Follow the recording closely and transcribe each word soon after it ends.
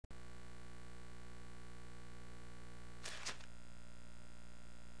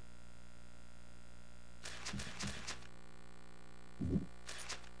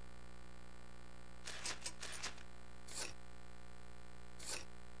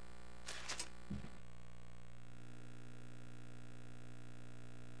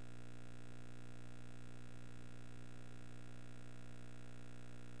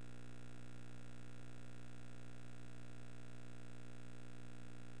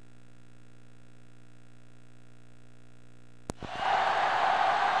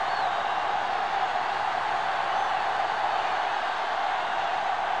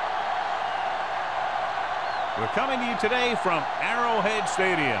We're coming to you today from Arrowhead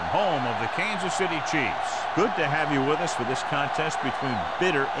Stadium, home of the Kansas City Chiefs. Good to have you with us for this contest between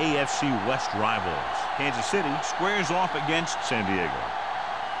bitter AFC West rivals. Kansas City squares off against San Diego.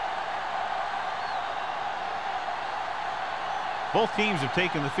 Both teams have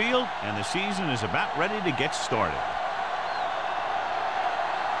taken the field, and the season is about ready to get started.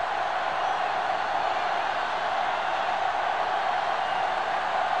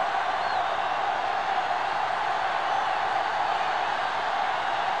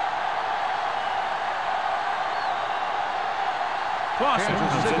 Clausen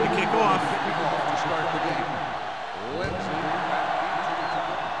comes in to kick off. To start the game.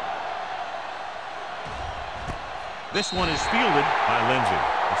 This one is fielded by Lindsey.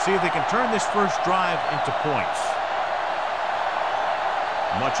 Let's see if they can turn this first drive into points.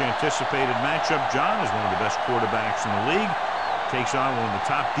 Much anticipated matchup. John is one of the best quarterbacks in the league. Takes on one of the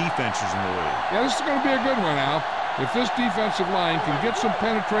top defenses in the league. Yeah, this is going to be a good one, Al. If this defensive line can get some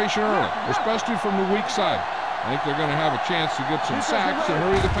penetration early, especially from the weak side, I think they're going to have a chance to get some sacks and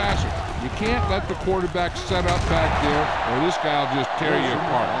hurry the passer. You can't let the quarterback set up back there, or this guy will just tear you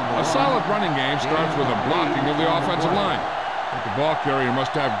apart. A solid running game starts with a blocking of the offensive line. But the ball carrier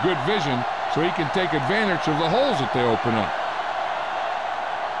must have good vision so he can take advantage of the holes that they open up.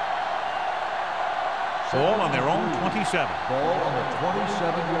 Ball on their own 27. Ball on the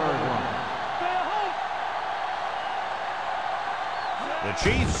 27-yard line. The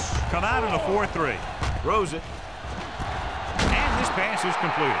Chiefs come out in a 4-3. Throws it. And this pass is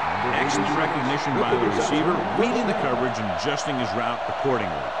completed. Excellent recognition by the receiver, reading the coverage and adjusting his route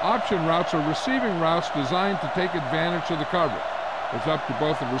accordingly. Option routes are receiving routes designed to take advantage of the coverage. It's up to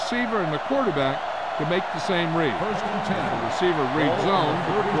both the receiver and the quarterback to make the same read. First and 10. The receiver reads zone,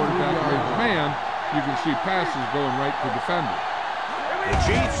 but the quarterback reads man. You can see passes going right to defenders. The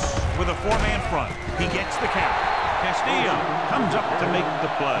Chiefs with a four-man front. He gets the count. Castillo comes up to make the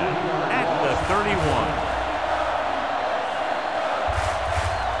play at the 31.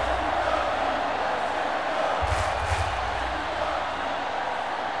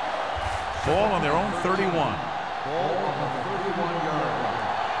 Ball on their own 31. Ball on the 31-yard line.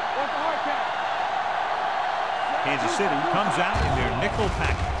 Kansas City comes out in their nickel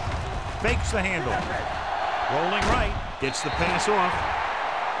package. Fakes the handle. Rolling right. Gets the pass off.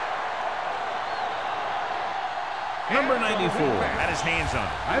 Number 94 had his hands on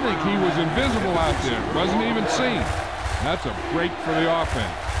it. I think he was invisible out there. Wasn't even seen. That's a break for the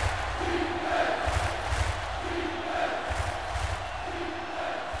offense.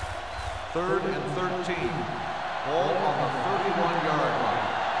 Third and 13. Ball on the 31-yard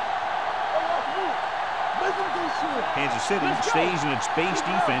line. Kansas City stays in its base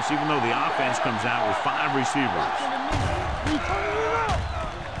defense even though the offense comes out with 5 receivers.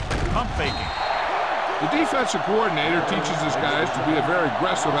 Pump faking. The defensive coordinator teaches his guys to be very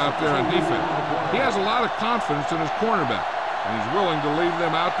aggressive out there on defense. He has a lot of confidence in his cornerback, and he's willing to leave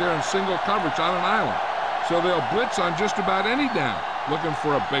them out there in single coverage on an island. So they'll blitz on just about any down, looking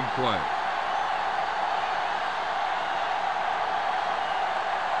for a big play.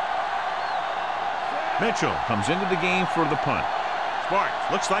 Mitchell comes into the game for the punt. Sparks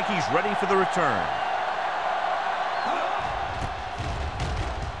looks like he's ready for the return.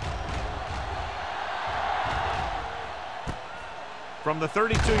 From the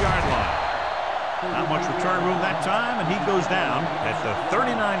 32-yard line. Not much return room that time, and he goes down at the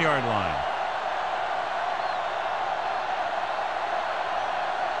 39-yard line.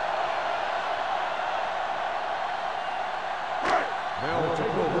 They'll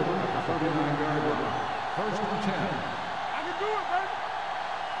take over at the 39-yard line. First and 10. I can do it, baby.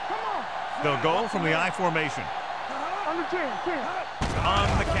 Come on. They'll go from the I formation. Under 10. On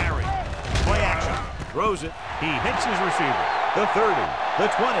the carry. Play action. Throws it. He hits his receiver. The 30, the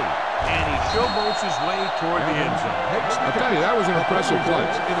 20, and he showboats his way toward the end zone. I'll tell you, that was an impressive play.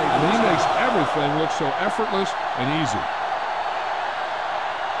 I mean, he makes everything look so effortless and easy.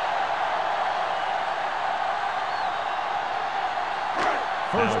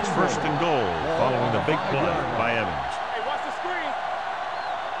 Now it's first and goal following the big play by Evans. Hey, watch the screen.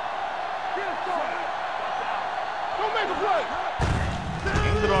 Get it, don't make a play.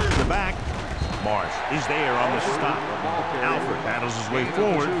 Handed off to the back. Marsh is there on the stop. Alford battles his way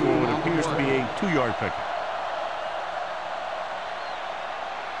forward for what appears to be a 2-yard pickup.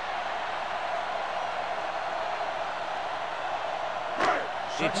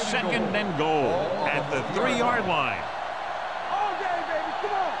 It's second and goal at the 3-yard line. All day, baby.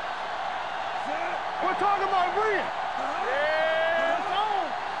 Come on. We're talking about Rhea. Yeah, it's on.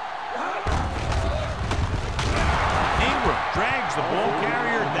 Ingram drags the ball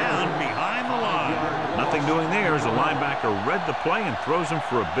carrier down behind the line. Nothing doing there as the linebacker read the play and throws him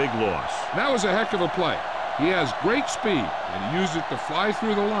for a big loss. That was a heck of a play. He has great speed, and he used it to fly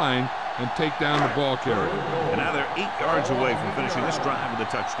through the line and take down the ball carrier. And now they're 8 yards away from finishing this drive with a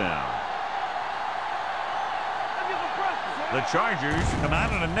touchdown. The Chargers come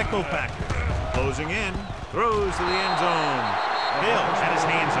out in a nickel package. Closing in, throws to the end zone. Hill had his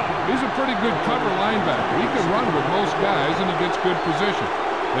hands on it. He's a pretty good cover linebacker. He can run with most guys, and he gets good position.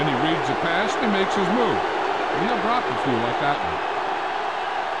 Then he reads the pass and he makes his move. And he'll drop a few like that one.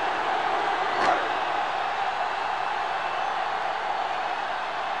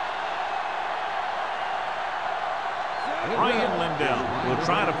 Ryan Lindell will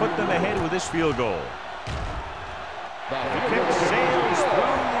try to put them ahead with this field goal. The kick sails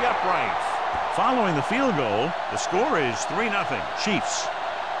through the uprights. Following the field goal, the score is 3-0 Chiefs.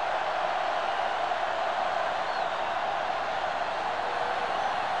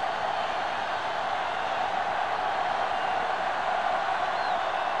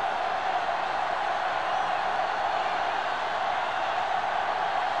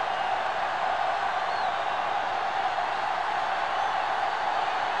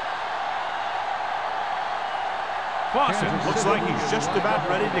 Clausen looks like he's just about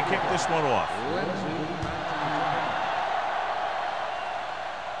ready to kick this one off.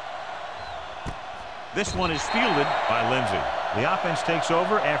 This one is fielded by Lindsey. The offense takes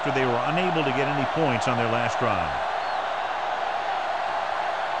over after they were unable to get any points on their last drive.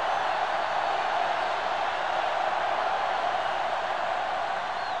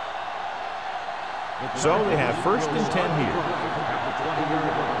 So they have 1st and 10 here.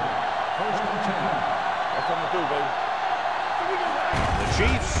 First and 10. The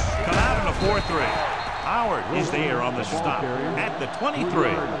Chiefs come out in a 4-3. Howard is there on the stop at the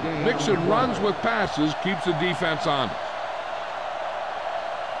 23. Mixon runs with passes, keeps the defense honest.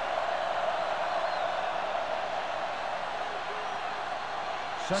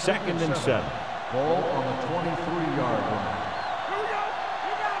 Second and 7. Ball on the 23-yard line.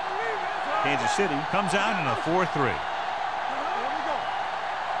 Kansas City comes out in a 4-3.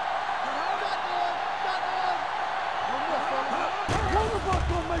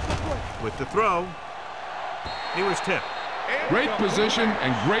 With the throw, he was tipped. Great position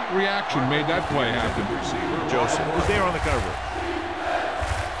and great reaction made that play happen. Joseph was there on the cover.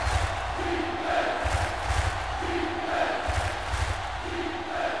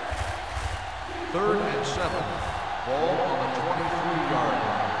 Third and 7. Ball on the 23-yard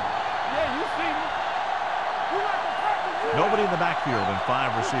line. Yeah, you see me. You like to practice. Nobody in the backfield and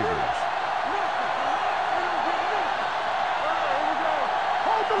 5 receivers.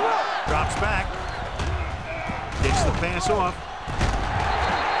 Drops back. Gets the pass off.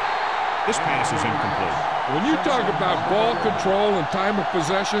 This pass is incomplete. When you talk about ball control and time of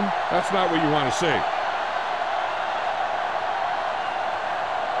possession, that's not what you want to see.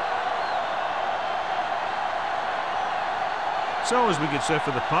 So as we get set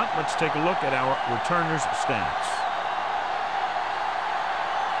for the punt, let's take a look at our returners' stats.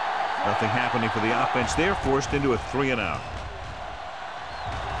 Nothing happening for the offense there, forced into a 3-and-out.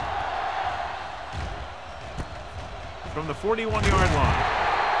 From the 41-yard line,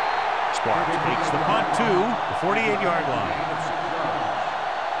 Sparks takes the punt to the 48-yard line.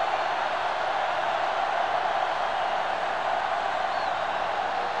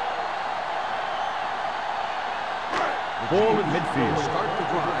 Ball at midfield. Start the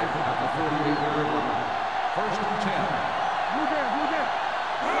drive at the 48-yard line. First and 10.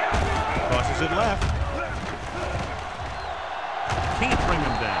 Crosses it left. Can't bring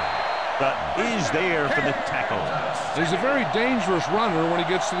him down. Dutton is there for the tackle. He's a very dangerous runner when he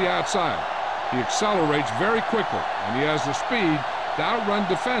gets to the outside. He accelerates very quickly, and he has the speed to outrun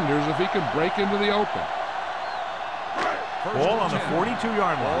defenders if he can break into the open. Ball on the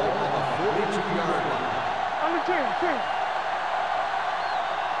 42-yard line. Ball on the 42-yard line. On the 10.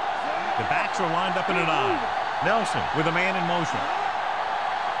 The backs are lined up in an I. Nelson with a man in motion.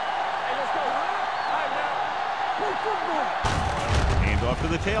 Hey, let's go. All right, now. Play football. Hand off to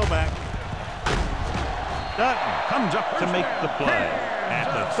the tailback. Dutton comes up to make the play at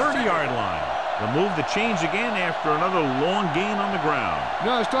the 30-yard line. The move to change again after another long gain on the ground.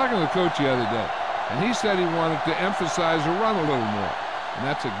 You know, I was talking to the coach the other day, and he said he wanted to emphasize the run a little more. And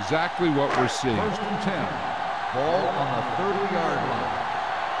that's exactly what we're seeing. First and 10. Ball on the 30-yard line.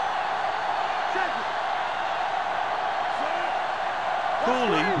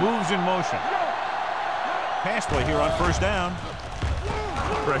 Cooley moves in motion. Pass play here on first down.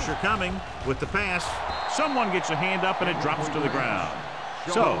 Pressure coming with the pass. Someone gets a hand up and it drops to the ground.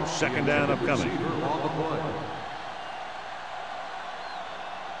 So, second down upcoming.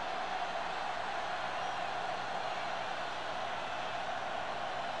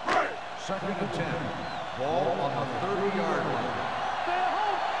 Second and 10. Ball on the 30-yard line. Stay at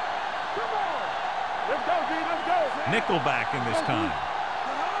home. Come on. Let's go, D. Let's go. Nickel back in this time.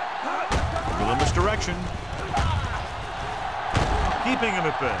 A little misdirection. Keeping him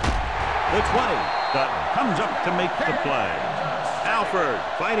at bay. The 20. Dutton comes up to make the play. Alford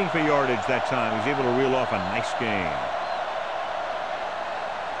fighting for yardage that time. He's able to reel off a nice gain.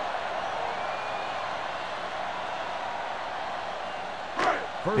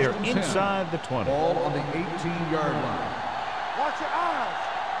 They're inside the 20. Ball on the 18-yard line. Watch your eyes.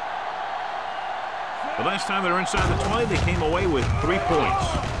 The last time they were inside the 20, they came away with 3 points.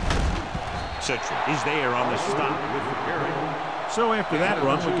 Citron is there on the stop with the carry. So after that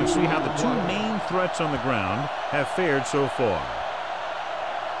run, we can see how the two main threats on the ground have fared so far.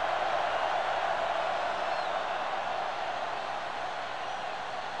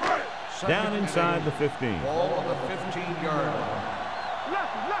 Down inside the 15. Ball on the 15-yard line.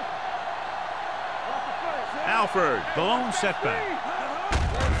 Alford, the lone setback.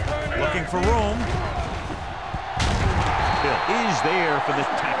 Looking for room. Bill is there for the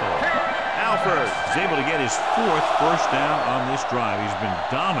tackle. Alford is able to get his 4th first down on this drive. He's been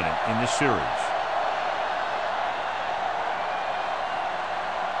dominant in this series.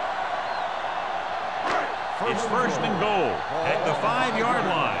 It's first and goal at the 5-yard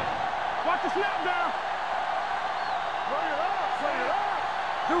line. Watch the snap down. Bring it up. Bring it up.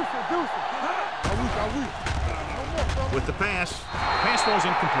 Deuce it. Deuce it. With the pass falls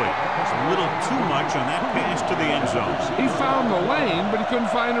incomplete. There's a little too much on that pass to the end zone. He found the lane, but he couldn't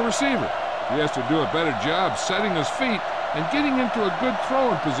find a receiver. He has to do a better job setting his feet and getting into a good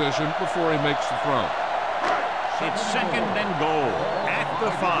throwing position before he makes the throw. It's second and goal at the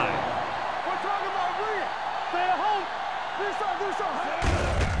 5. We're talking about Rhea. Stay at home. Do something.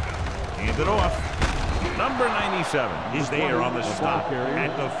 Hand it off. Number 97 is there on the stop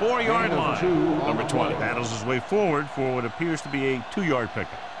at the 4-yard line. Number 20 battles his way forward for what appears to be a 2-yard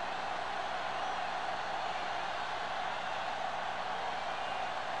pickup.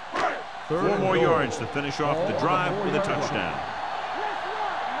 Four more yards to finish off the drive with a touchdown.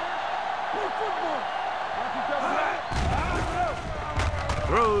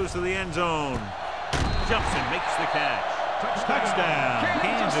 Throws to the end zone. Jumps and makes the catch. Touchdown,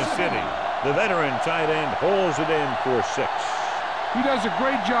 Kansas City. The veteran tight end hauls it in for 6. He does a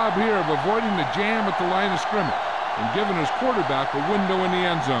great job here of avoiding the jam at the line of scrimmage and giving his quarterback a window in the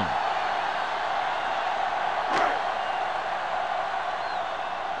end zone.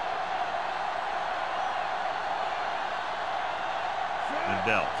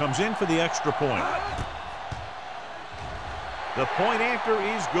 Dell comes in for the extra point. The point after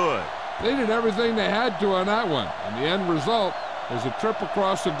is good. They did everything they had to on that one, and the end result is a trip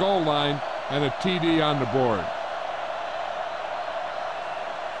across the goal line and a TD on the board.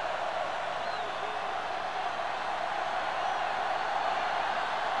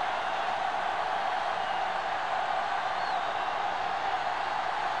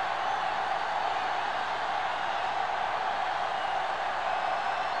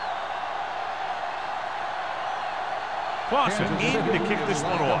 Clausen in to kick this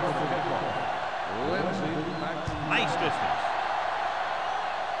one off. Nice distance.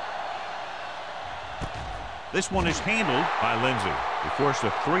 This one is handled by Lindsey. He forced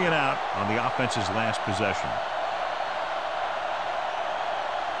a 3 and out on the offense's last possession.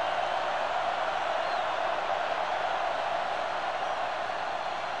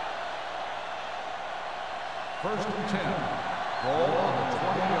 First and 10. Ball on the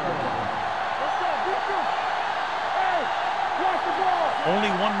 20-yard line. Let's go. Hey, watch the ball.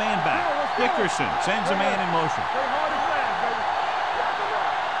 Only one man back. Dickerson sends a man in motion. Stay hard and fast,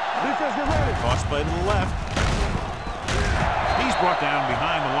 baby. Defense, get ready. Toss play to the left. He's brought down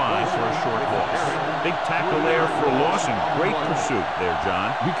behind the line for a short loss. Big tackle there for a loss and great pursuit there,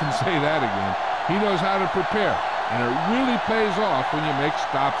 John. You can say that again. He knows how to prepare, and it really pays off when you make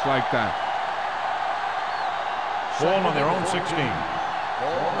stops like that. Ball on their own 16.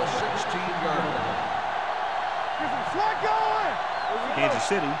 Ball on the 16-yard line. Get some slack going. Kansas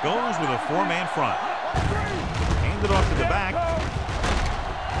City goes with a 4-man front. Hand it off to the back.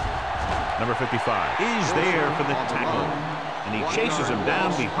 Number 55 is there for the tackle. And he chases him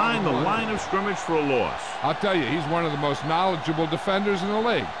down behind the line of scrimmage for a loss. I'll tell you, he's one of the most knowledgeable defenders in the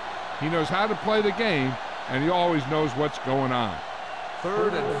league. He knows how to play the game, and he always knows what's going on.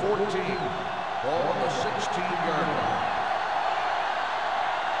 Third and 14. Ball on the 16-yard line.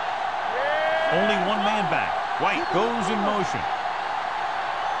 Only one man back. White goes in motion.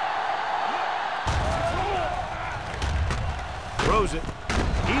 Throws it.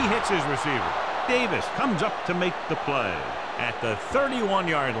 He hits his receiver. Davis comes up to make the play at the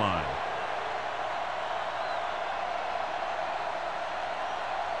 31-yard line.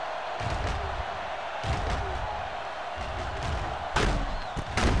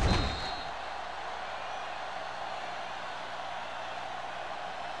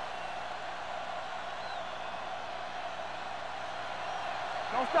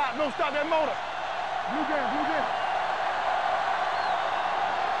 Don't stop. Don't stop that motor. Blue game, blue game.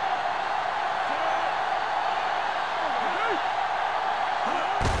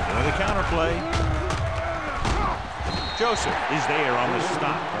 Another counter play. Joseph is there on the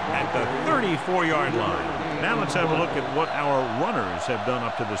stop at the 34-yard line. Now let's have a look at what our runners have done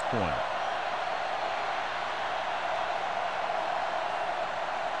up to this point.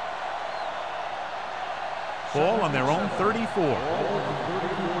 Ball on their own 34.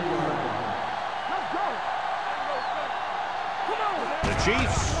 The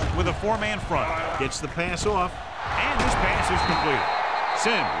Chiefs with a four-man front. Gets the pass off, and this pass is completed.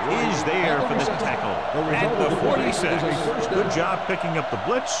 Sim is there for the tackle at the 46. Good job picking up the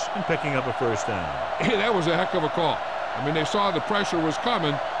blitz and picking up a first down. Hey, that was a heck of a call. I mean, they saw the pressure was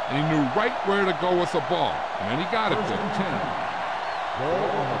coming, and he knew right where to go with the ball. And then he got it there. 10. Ball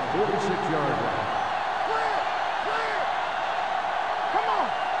on the 46-yard line.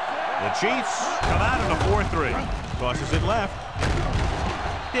 The Chiefs come out in a 4-3. Tosses it left.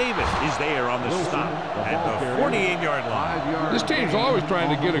 Davis is there on the stop at the 48-yard line. This team's always trying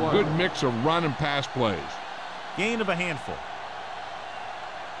to get a good mix of run and pass plays. Gain of a handful.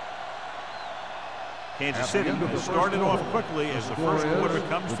 Kansas City has started off quickly as the first quarter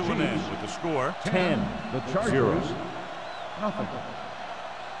comes to an end with the score 10-0. Nothing.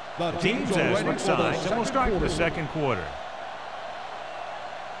 The teams as switch sides, and we'll start the second quarter.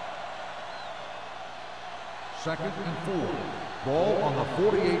 Second and 4. Ball on the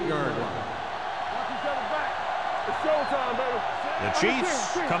 48-yard line. It's showtime, baby. The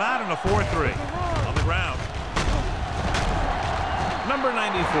Chiefs come out in a 4-3 on the ground. Number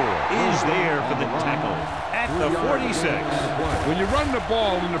 94 is there for the tackle at the 46. When you run the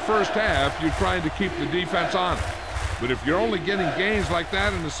ball in the first half, you're trying to keep the defense on it. But if you're only getting gains like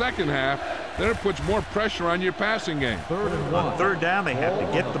that in the second half, then it puts more pressure on your passing game. Third and 1. On third down, they have to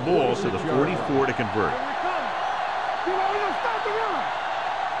get the ball to the 44 to convert.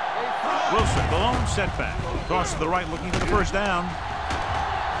 Wilson, the lone setback. Cross to the right, looking for the first down.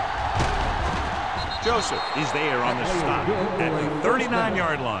 Joseph is there on the stop at the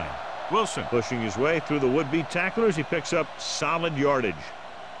 39-yard line. Wilson pushing his way through the would-be tacklers. He picks up solid yardage.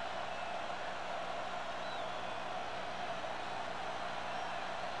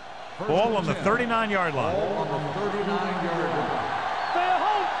 Ball on the 39-yard line. Ball on the 39-yard line.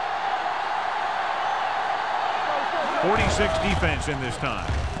 46 defense in this time.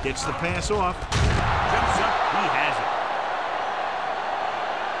 Gets the pass off. Jumps up. He has it.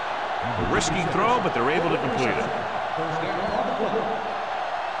 A risky throw, but they're able to complete it. First down on the play.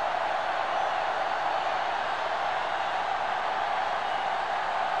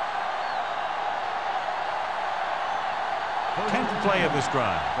 Tenth play of this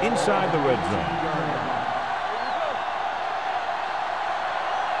drive. Inside the red zone.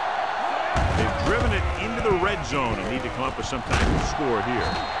 They've driven it into the red zone and need to come up with some type of score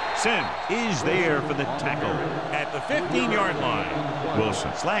here. Sim is there for the tackle at the 15-yard line.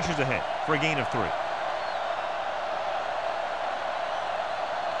 Wilson slashes ahead for a gain of 3.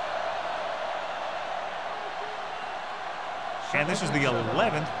 And this is the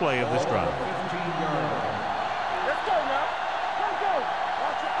 11th play of this drive. Let's go now. Let's go.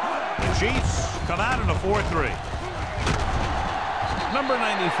 Watch it. The Chiefs come out in a 4-3. Number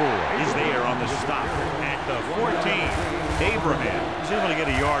 94 is there on the stop at the 14. Abraham is able to get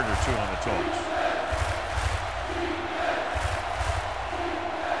a yard or two on the toss.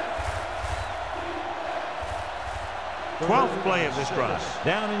 12th play of this drive.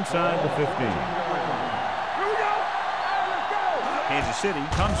 Down inside the 15. Here we go. Let's go. Kansas City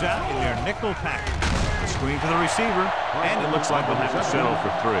comes out in their nickel package. A screen to the receiver, and it looks like they'll have to settle for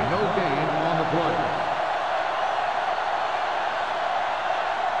 3. No gain on the play.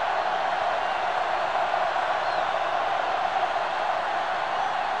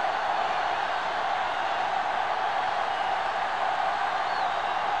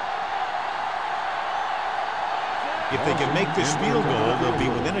 If they can make this field goal, they'll be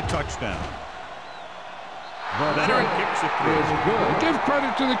within a touchdown. Leonard kicks it through. Give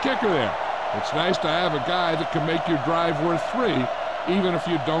credit to the kicker there. It's nice to have a guy that can make your drive worth 3, even if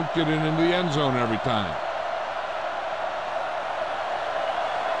you don't get it into the end zone every time.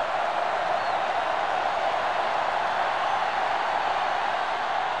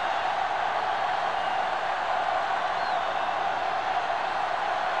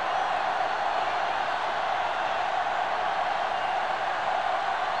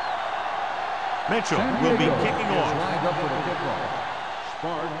 Mitchell will be kicking off. Lined up for the kickoff.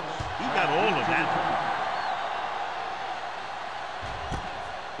 Sparks. He got hold of that.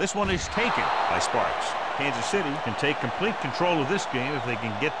 This one is taken by Sparks. Kansas City can take complete control of this game if they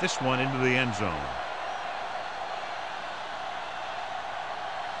can get this one into the end zone.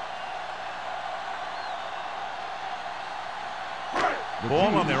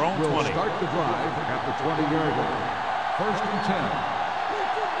 Ball on their own 20. Start the drive at the 20-yard line. 1st and 10.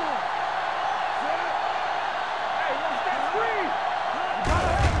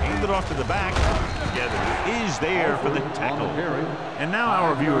 It off to the back. Together is there for the tackle. And now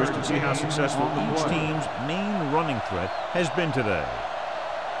our viewers can see how successful each team's main running threat has been today.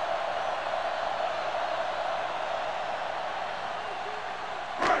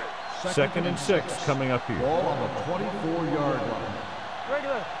 Second and 6 coming up here. Ball on the 24-yard line.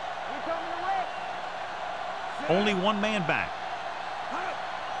 Regular. You coming away? Only one man back.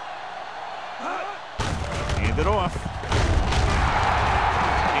 Hand it off.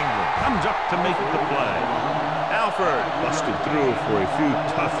 Comes up to make the play. Alford busted through for a few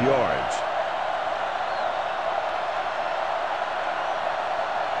tough yards.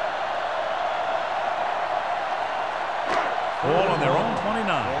 Ball on their own 29.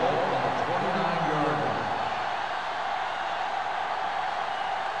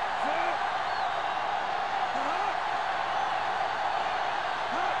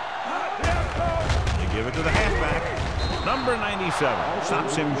 They give it to the halfback. Number 97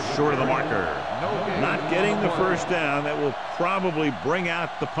 stops him short of the marker. Not getting the first down. That will probably bring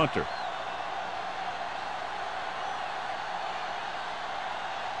out the punter.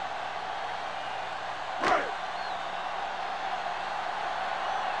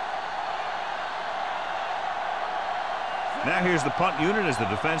 Now here's the punt unit as the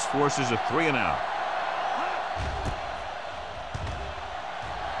defense forces a 3-and-out.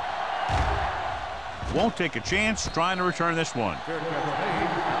 Won't take a chance trying to return this one. Fair catch made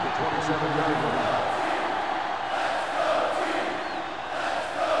at the 27-yard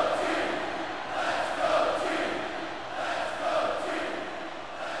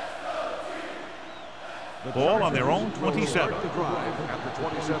line. Ball on their own 27. The drive at the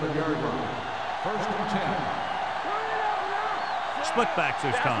 27-yard line. 1st and 10. Split backs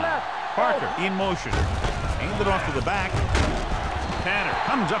this time. Parker in motion. Aimed it off to the back. Tanner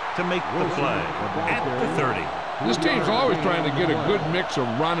comes up to make the play at the 30. This team's always trying to get a good mix of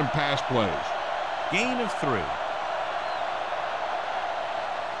run and pass plays. Gain of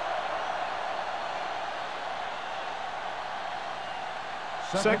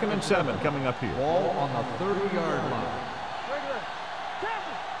 3. Second and 7 coming up here. Ball on the 30-yard line.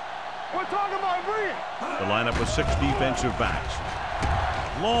 We're talking about bringing. The lineup with 6 defensive backs.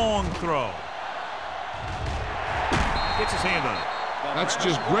 Long throw. Gets his hand on it. That's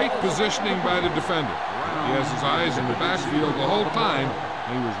just great positioning by the defender. He has his eyes in the backfield the whole time,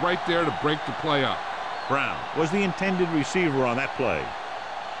 and he was right there to break the play up. Brown was the intended receiver on that play.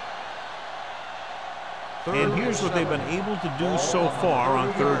 And here's what they've been able to do so far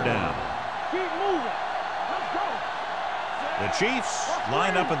on 3rd down. Keep moving. Let's go. The Chiefs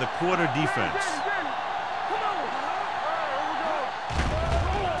line up in the quarter defense.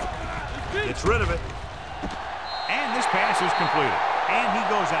 Gets rid of it. And this pass is completed. And he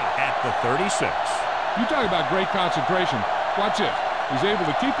goes out at the 36. You talk about great concentration. Watch this. He's able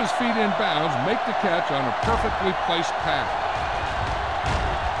to keep his feet in bounds, make the catch on a perfectly placed pass.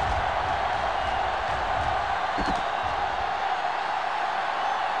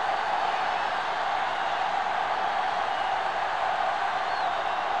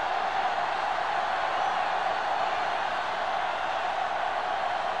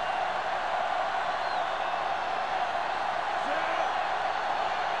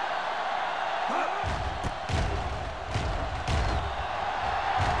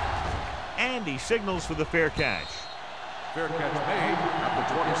 And he signals for the fair catch. Fair catch made at the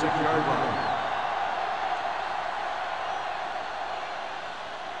 26-yard line.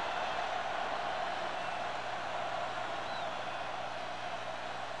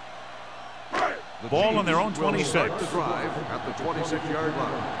 Ball on their own 26. The drive at the 26-yard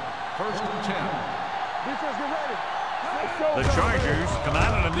line. 1st and 10. Defense, get ready. The Chargers come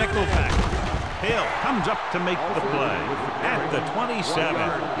out in a nickel pack. Hill comes up to make the play at the 27.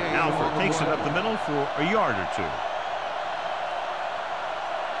 Alford takes it up the middle for a yard or 2.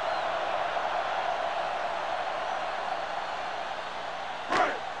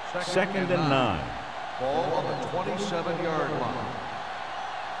 Second and 9. Ball on the 27-yard line.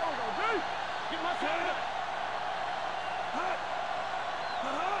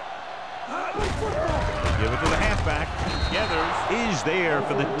 Give it to the halfback. Gathers is there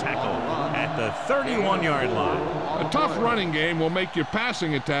for the tackle at the 31-yard line. A tough running game will make your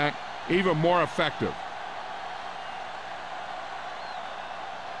passing attack even more effective.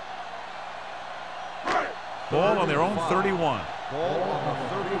 Ball on their own 31. Ball on the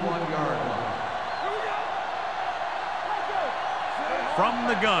 31-yard line. From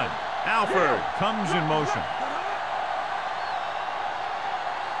the gun, Alford comes in motion.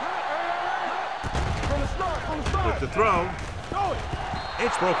 With the throw,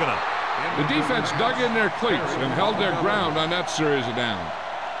 it's broken up. The defense dug in their cleats and held their ground on that series of downs.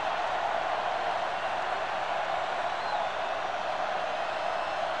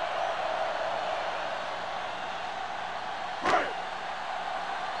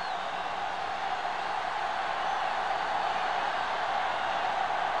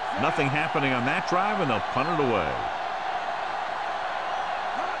 Nothing happening on that drive, and they'll punt it away.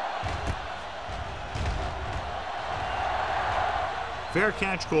 Fair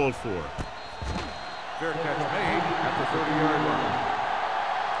catch called for. Fair catch made at the 30-yard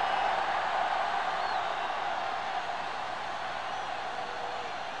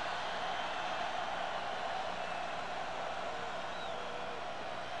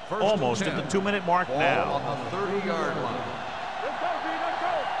line. Almost at the 2-minute mark Ball now. on the 30-yard line.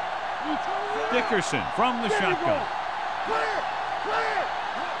 Dickerson from the shotgun.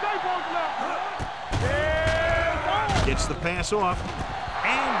 Gets the pass off,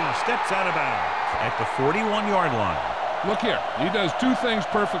 and he steps out of bounds at the 41-yard line. Look here, he does two things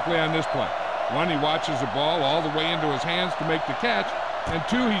perfectly on this play. One, he watches the ball all the way into his hands to make the catch, and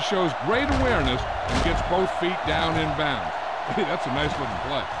two, he shows great awareness and gets both feet down in bounds. Hey, that's a nice looking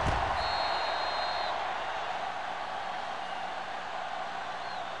play.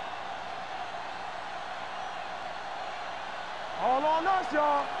 All on us,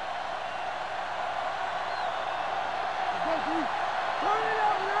 y'all.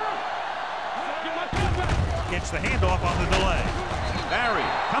 Gets the handoff on the delay. Barry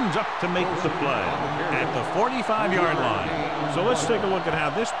comes up to make the play at the 45-yard line. So let's take a look at how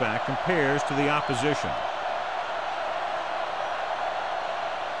this back compares to the opposition.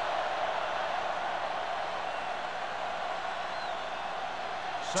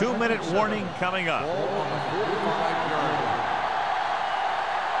 Two-minute warning coming up. Ball on the 45-yard line.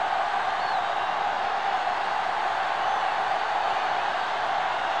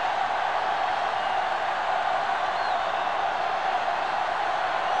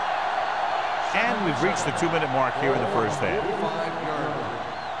 And we've reached the 2-minute mark here in the first half. 45-yard line.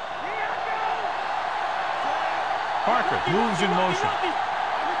 Parker moves in motion.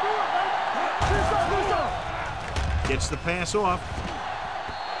 Gets the pass off.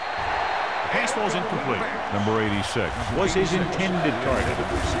 The pass falls incomplete. Number 86 was his intended target.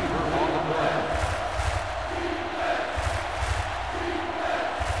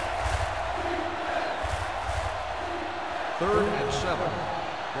 Third and 7.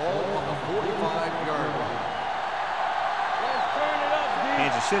 Ball on the 45-yard line.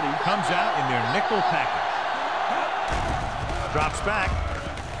 Kansas City comes out in their nickel package. Drops back.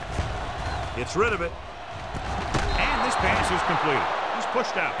 Gets rid of it. And this pass is completed. He's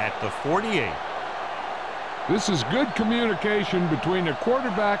pushed out at the 48. This is good communication between the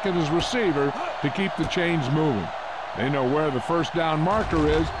quarterback and his receiver to keep the chains moving. They know where the first down marker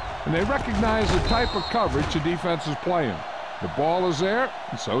is, and they recognize the type of coverage the defense is playing. The ball is there,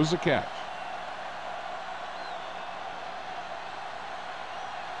 and so is the catch.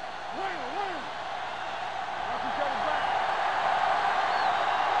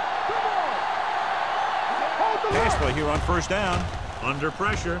 Pass play here on first down. Under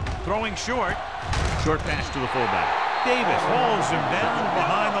pressure. Throwing short. Short pass to the fullback. Davis hauls him down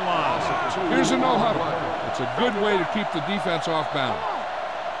behind the line. Here's a no huddle. It's a good way to keep the defense off balance.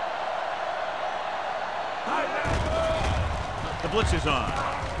 The blitz is on.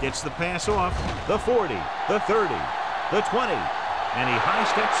 Gets the pass off. The 40, the 30, the 20. And he high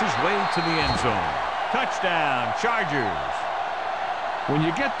steps his way to the end zone. Touchdown, Chargers. When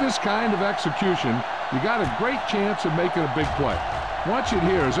you get this kind of execution, you got a great chance of making a big play. Watch it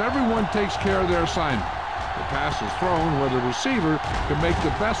here as everyone takes care of their assignment. The pass is thrown where the receiver can make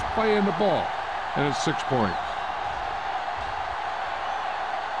the best play in the ball, and it's 6 points.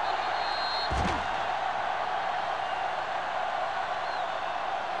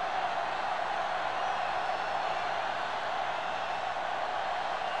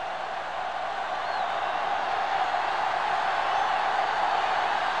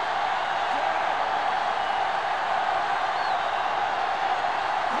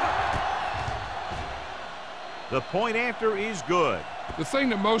 The point after is good. The thing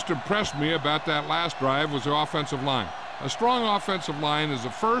that most impressed me about that last drive was the offensive line. A strong offensive line is the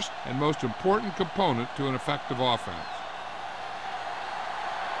first and most important component to an effective offense.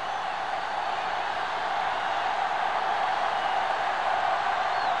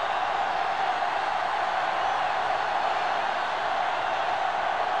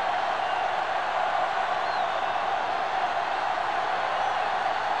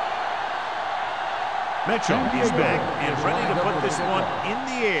 Mitchell is back and ready to put this one in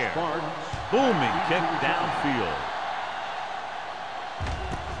the air. Booming kick downfield.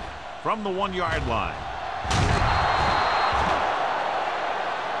 From the 1-yard line.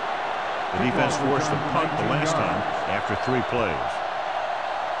 The defense forced a punt the last time after 3 plays.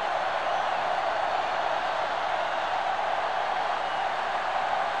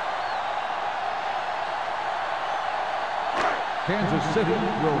 Kansas City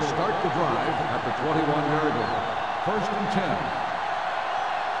will start the drive at the 21-yard line. 1st and 10.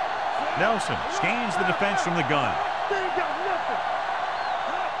 Nelson scans the defense from the gun.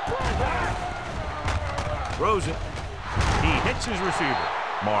 Throws it. He hits his receiver.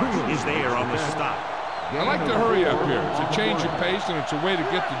 Marsh is there on the stop. I like to hurry up here. It's a change of pace, and it's a way to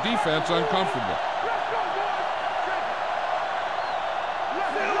get the defense uncomfortable.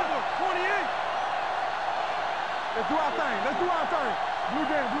 Let's do our thing. Let's do our thing. Blue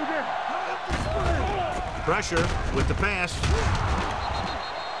game, blue game. Pressure with the pass.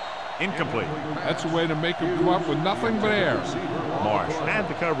 Incomplete. That's a way to make him come up with nothing but air. Marsh had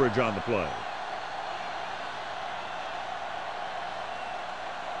the coverage on the play.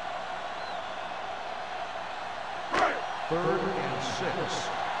 Third and 6.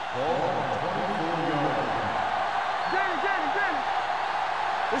 Ball on the 24-yard line. Get it.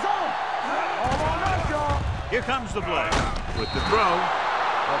 It's on. All on us, y'all. Here comes the play. With the throw.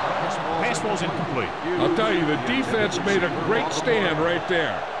 Pass ball's incomplete. I'll tell you, the defense made a great stand right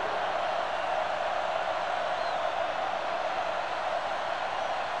there.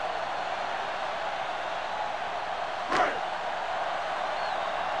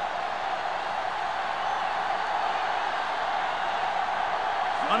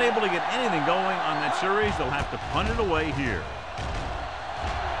 Unable to get anything going on that series, they'll have to punt it away here.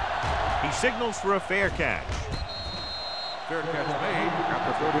 He signals for a fair catch. Fair catch made at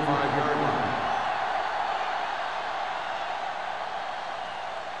the 35-yard line.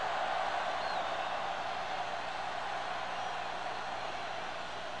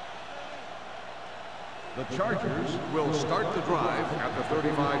 The Chargers will start the drive at the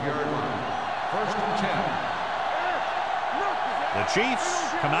 35-yard line. 1st and 10. The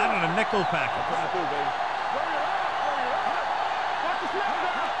Chiefs come out in a nickel package.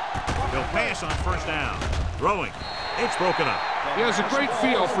 They'll pass on 1st down. Throwing. It's broken up. He has a great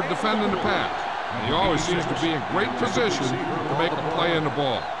feel for defending the pass. And he always seems to be in great position to make a play in the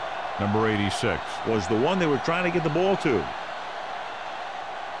ball. Number 86 was the one they were trying to get the ball to.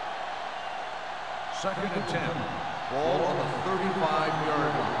 2nd and 10. Ball on the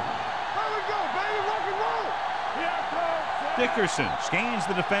 35-yard line. Here we go, baby. Rock and roll. Dickerson scans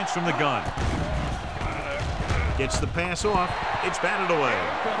the defense from the gun. Gets the pass off. It's batted away.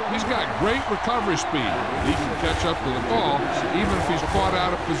 He's got great recovery speed. He can catch up to the ball even if he's caught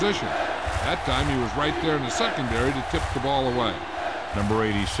out of position. That time he was right there in the secondary to tip the ball away. Number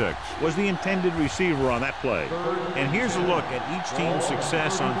 86 was the intended receiver on that play. And here's a look at each team's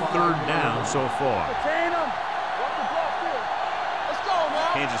success on 3rd down so far.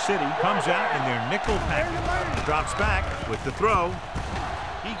 Kansas City comes out in their nickel package. Drops back with the throw.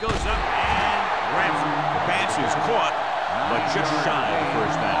 He goes up and grabs it. The pass is caught, but just shy of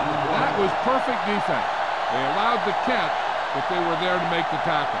 1st down. That was perfect defense. They allowed the catch, but they were there to make the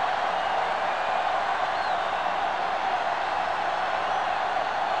tackle.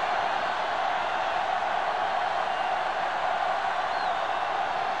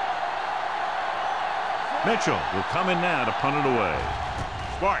 Mitchell will come in now to punt it away.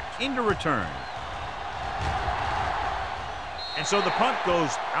 Sparks into return. And so the punt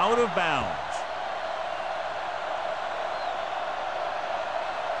goes out of bounds.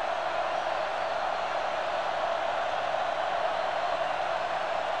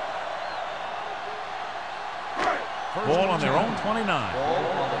 Ball on their own 29. Ball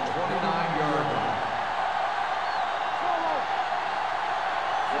on the 29-yard line.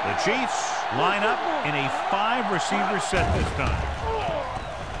 The Chiefs line up in a 5-receiver set this time.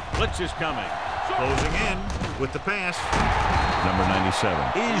 Blitz is coming. Closing in with the pass. Number 97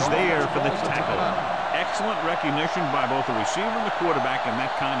 is there for the tackle. Excellent recognition by both the receiver and the quarterback in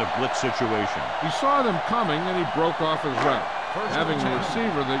that kind of blitz situation. He saw them coming and he broke off his route. Having a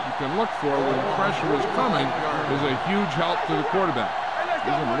receiver that you can look for when pressure is coming is a huge help to the quarterback.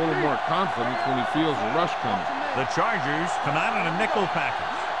 Gives him a little more confidence when he feels a rush coming. The Chargers come out in a nickel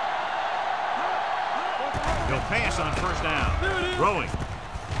package. He'll pass on 1st down. Throwing.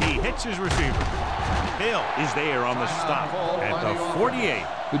 He hits his receiver. Hill is there on the stop at the 48.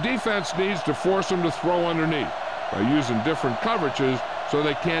 The defense needs to force him to throw underneath by using different coverages so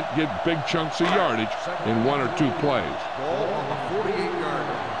they can't get big chunks of yardage in 1 or 2 plays. Ball on the 48-yard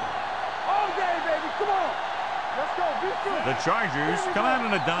line. All day, baby. Come on. The Chargers come out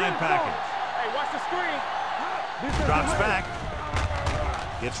in a dime package. Hey, watch the screen. Drops back.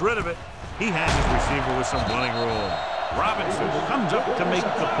 Gets rid of it. He has his receiver with some running room. Robinson comes up to make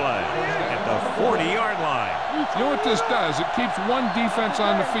the play at the 40-yard line. You know what this does? It keeps one defense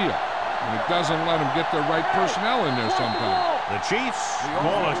on the field, and it doesn't let them get the right personnel in there sometimes. The Chiefs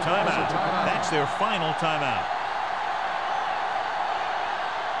call a timeout. That's their final timeout.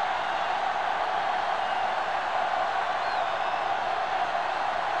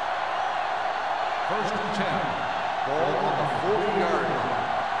 First and 10. Ball on the 40-yard line.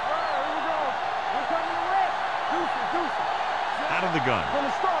 Out of the gun. From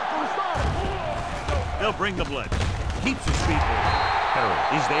the start. They'll bring the blitz. Keeps his feet moving.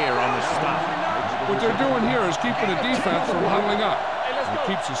 Harrell is there on the stop. What they're doing here is keeping the defense from huddling up. And it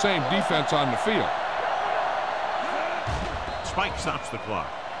keeps the same defense on the field. Spike stops the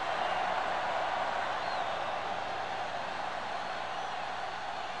clock.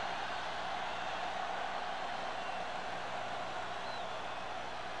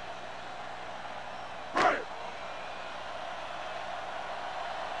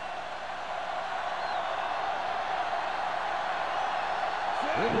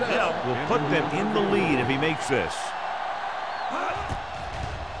 Will put them in the lead if he makes this.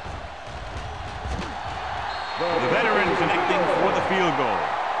 The veteran connecting for the field goal.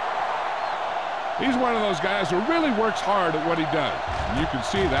 He's one of those guys who really works hard at what he does. And you can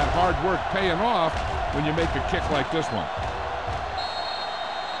see that hard work paying off when you make a kick like this one.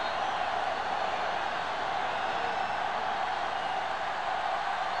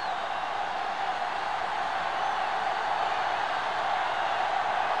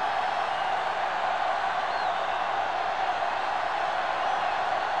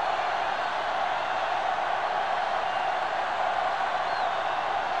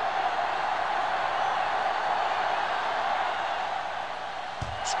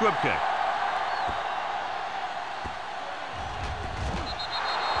 Squib kick.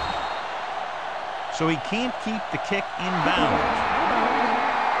 So he can't keep the kick in bounds.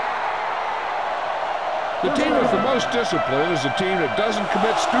 The team with the most discipline is the team that doesn't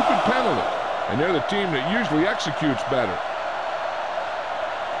commit stupid penalties. And they're the team that usually executes better.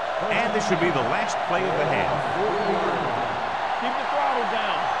 And this should be the last play of the half. Keep the throttle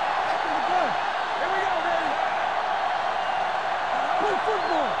down. Here we go, baby. Play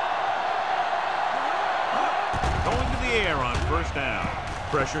football. Going to the air on first down.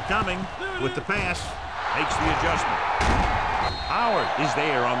 Pressure coming with the pass. Makes the adjustment. Howard is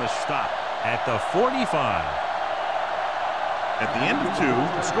there on the stop at the 45. At the end of 2,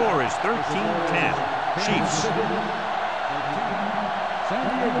 the score is 13-10. Chiefs.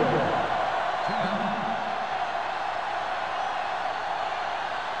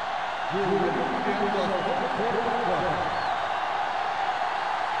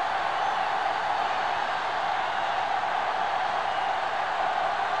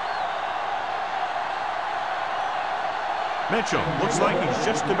 Mitchell looks like he's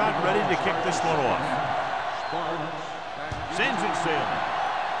just about ready to kick this one off. Sends it sailing.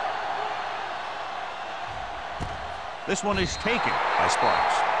 This one is taken by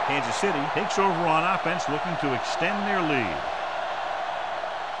Sparks. Kansas City takes over on offense, looking to extend their lead.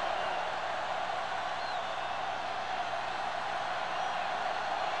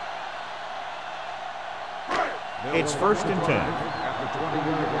 It's first and 10. At the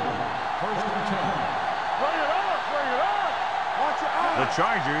 20-yard line. First and 10. Bring it up. Watch your eyes. The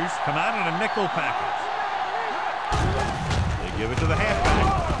Chargers come out in a nickel package. They give it to the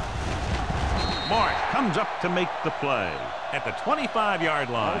halfback. Mark comes up to make the play at the 25-yard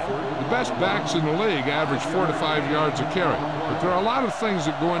line. The best backs in the league average 4 to 5 yards a carry. But there are a lot of things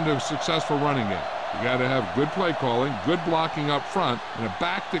that go into a successful running game. You got to have good play calling, good blocking up front, and a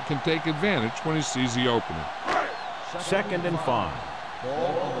back that can take advantage when he sees the opening. Second and 5.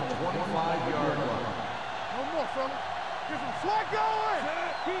 Ball on the 25-yard line. No more, fella. Get some slack going.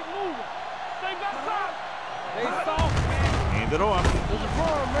 Keep moving. Stay back side. They soft, man. Hand it off. There's a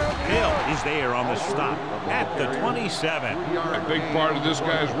run, man. Hill is there on the stop at the 27. A big part of this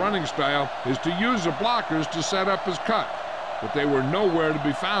guy's running style is to use the blockers to set up his cut. But they were nowhere to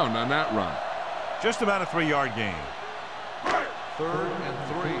be found on that run. Just about a 3-yard gain. Third and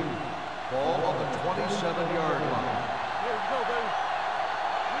 3. Ball on the 27-yard line. Here we go, baby.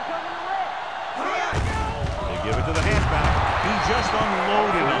 We coming to wreck. They give it to the halfback. He just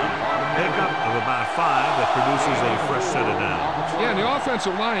unloaded on it. Pickup of about 5 that produces a fresh set of downs. Yeah, and the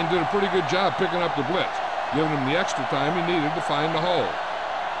offensive line did a pretty good job picking up the blitz, giving him the extra time he needed to find the hole.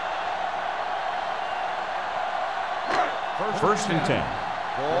 First and 10.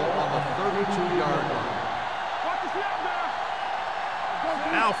 Ball on the 32-yard line. Watch the snap now.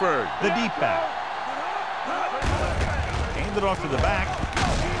 Alford, the deep back. Handed off to the back.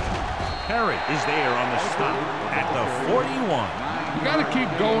 Perry is there on the stop at the 41. You got to keep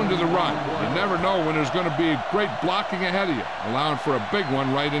going to the run. You never know when there's going to be great blocking ahead of you, allowing for a big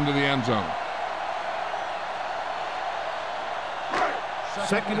one right into the end zone.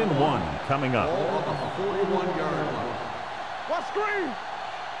 2nd and 1 coming up. On the 41-yard line. What screen?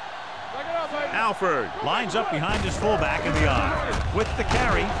 Back it up, baby. Alford lines up behind his fullback in the eye. With the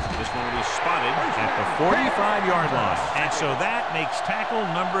carry, this one will be spotted at the 45-yard line. And so that makes tackle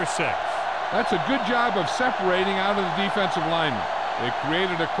number 6. That's a good job of separating out of the defensive lineman. They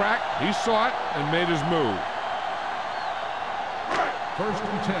created a crack, he saw it, and made his move. 1st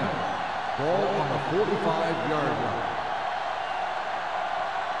and 10. Ball on the 45-yard line.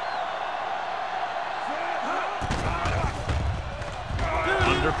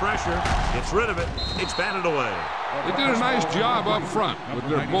 Under pressure, gets rid of it. It's batted away. They did a nice job up front with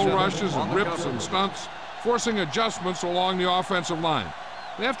their bull rushes and rips and stunts, forcing adjustments along the offensive line.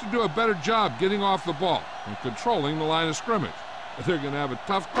 They have to do a better job getting off the ball and controlling the line of scrimmage. They're going to have a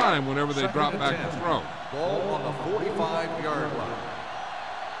tough time whenever they drop back to throw. Ball on the 45-yard line.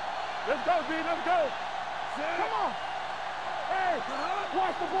 Let's go, D. Let's go. Come on. Hey,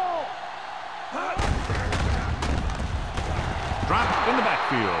 watch the ball. Dropped in the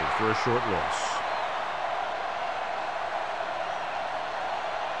backfield for a short loss.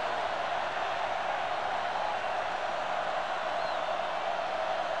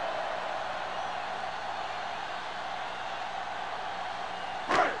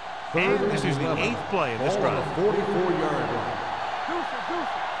 And this is the 8th play of this drive. 44-yard line.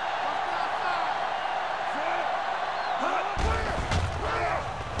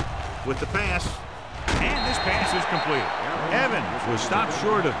 With the pass, and this pass is completed. Evans was stopped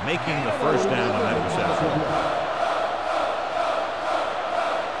short of making the first down on that reception.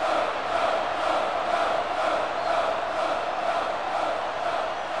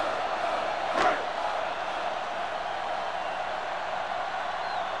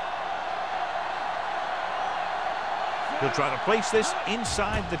 He'll try to place this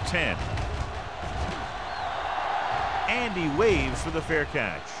inside the 10. And he waves for the fair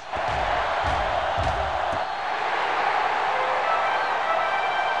catch.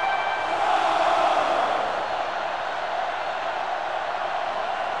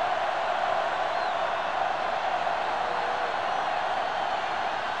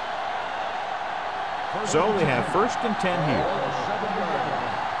 So they have 1st and 10 here.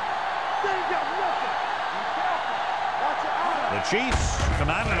 The Chiefs come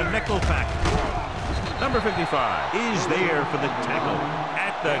out in a nickel package. Number 55 is there for the tackle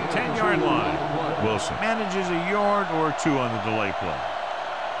at the 10-yard line. Wilson manages a yard or 2 on the delay play.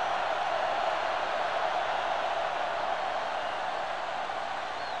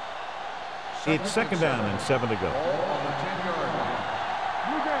 It's 2nd down and 7 to go.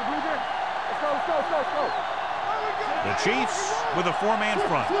 The Chiefs with a 4-man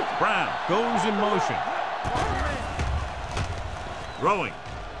front. Brown goes in motion. Throwing.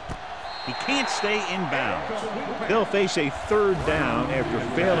 He can't stay in bounds. They'll face a 3rd down after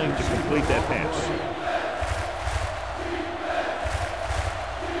failing to complete that pass.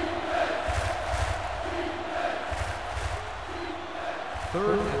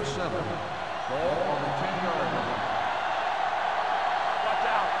 Third and 7. Ball on the 10-yard line. Watch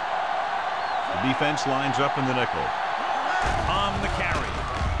out. The defense lines up in the nickel. On the carry.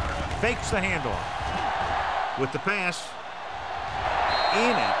 Fakes the handoff. With the pass. In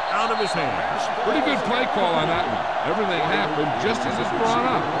and out of his hands. Pretty good play call on that one. Everything happened just as it's brought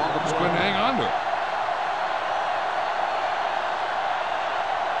up. Just couldn't hang on to it.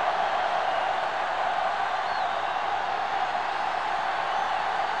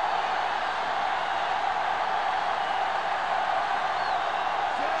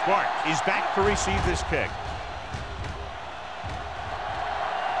 Sparks is back to receive this kick.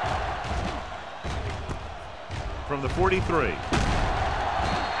 From the 43.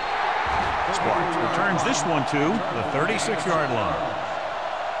 Sparks returns this one to the 36-yard line.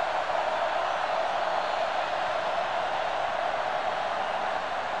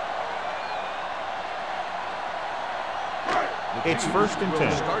 It's 1st and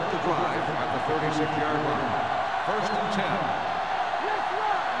 10. Start the drive at the 36-yard line. 1st and 10.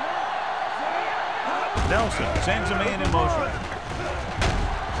 Nelson sends a man in motion.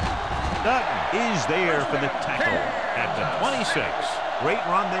 Dutton is there for the tackle at the 26. Great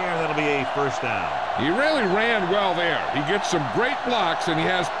run there. That'll be a 1st down. He really ran well there. He gets some great blocks, and he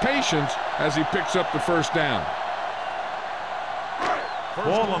has patience as he picks up the 1st down.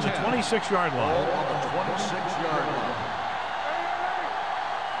 Ball on the 26-yard line. Ball on the 26-yard line.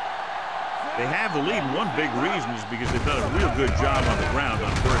 They have the lead, and one big reason is because they've done a real good job on the ground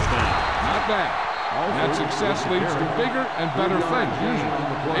on first down. Not bad. And that success leads to bigger and better things,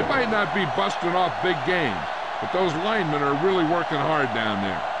 usually. They might not be busting off big games, but those linemen are really working hard down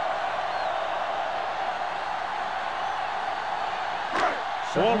there.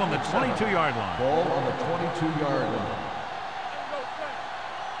 Ball on the 22-yard line. Ball on the 22-yard line.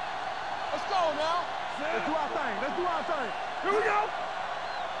 Let's go now. Let's do our thing. Let's do our thing. Here we go.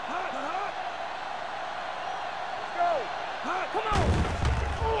 Let's go. Come on.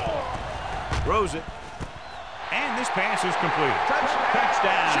 Throws it. And this pass is completed.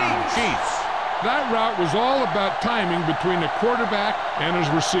 Touchdown. Chiefs. That route was all about timing between the quarterback and his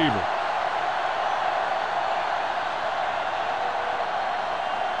receiver.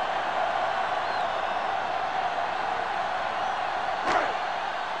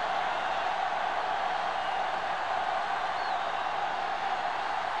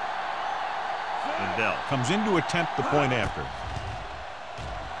 Comes in to attempt the point after.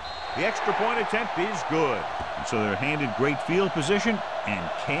 The extra point attempt is good. And so they're handed great field position and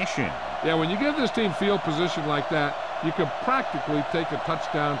cash in. Yeah, when you give this team field position like that, you can practically take a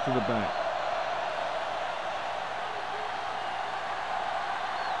touchdown to the bank.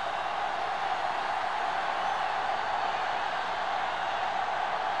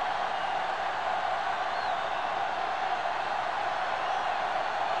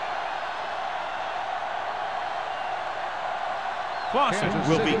 Clausen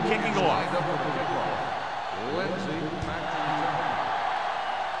will be kicking off.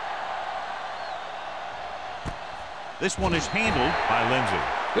 This one is handled by Lindsey.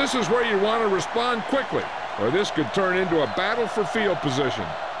 This is where you want to respond quickly, or this could turn into a battle for field position.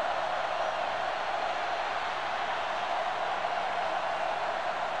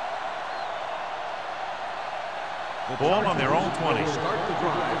 Ball on their own 20. Start the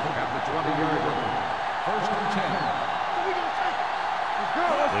drive at the 20-yard line. First and 10.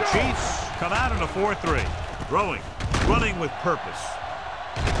 The Chiefs come out in a 4-3. Running with purpose.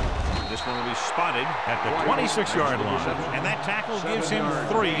 This one will be spotted at the 26-yard line, and that tackle gives him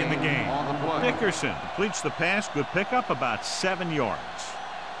 3 in the game. Dickerson completes the pass. Good pickup, about 7 yards.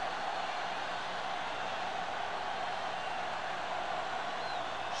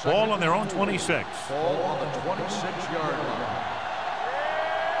 Ball on their own 26. Ball on the 26-yard line.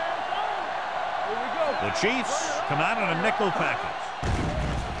 The Chiefs come out in a nickel package.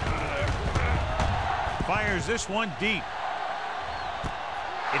 Fires this one deep.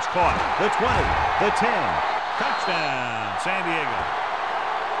 It's caught. The 20, the 10. Touchdown, San Diego.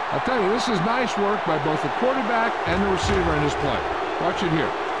 I'll tell you, this is nice work by both the quarterback and the receiver in his play. Watch it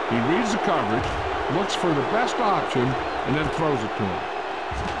here. He reads the coverage, looks for the best option, and then throws it to him.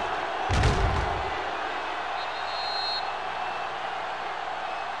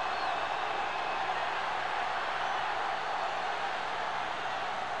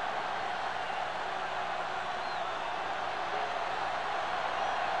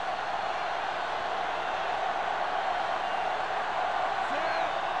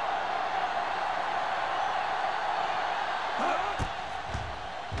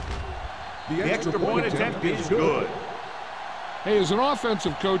 The extra point attempt is good. Hey, as an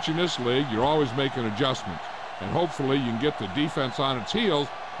offensive coach in this league, you're always making adjustments. And hopefully you can get the defense on its heels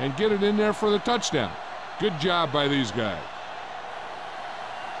and get it in there for the touchdown. Good job by these guys.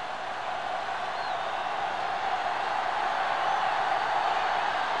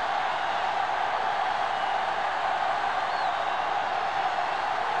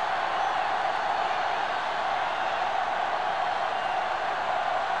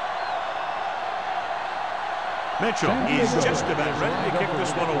 Mitchell is just about ready to kick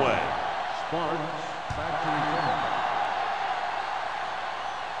this one away.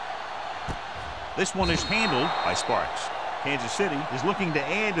 This one is handled by Sparks. Kansas City is looking to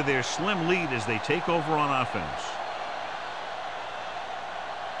add to their slim lead as they take over on offense.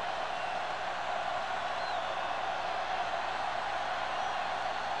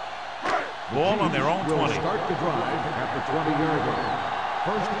 Ball on their own 20. Start the drive at the 20-yard line.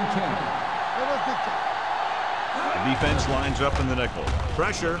 First and 10. The defense lines up in the nickel.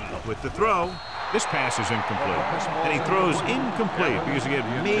 Pressure with the throw. This pass is incomplete. And he throws incomplete because he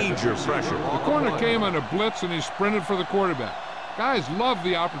had major pressure. The corner came on a blitz and he sprinted for the quarterback. Guys love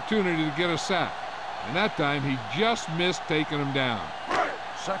the opportunity to get a sack. And that time he just missed taking him down.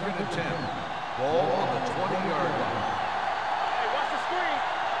 Second and 10. Ball on the 20-yard line. Hey, watch the screen.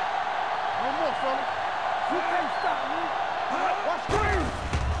 No more, fella. You can't stop me. Watch screen.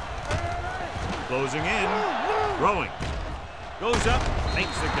 Closing in. Throwing. Goes up.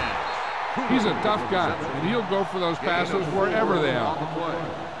 Makes the catch. He's a tough guy, and he'll go for those passes wherever they are.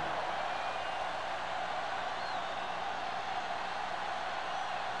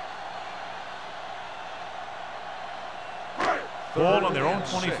 Ball on their own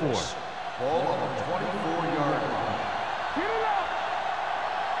 24. Ball on the 24-yard line. Get it up.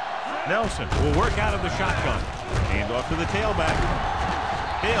 Nelson will work out of the shotgun. Hand off to the tailback.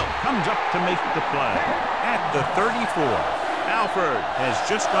 Hill comes up to make the play. At the 34, Alford has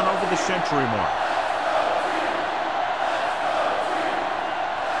just gone over the century mark.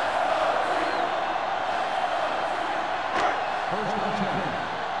 First and 10.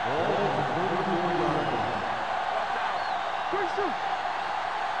 Ball on the 34-yard line. Quick shoot.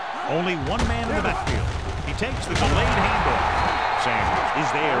 Only one man in the backfield. He takes the delayed handoff. Sanders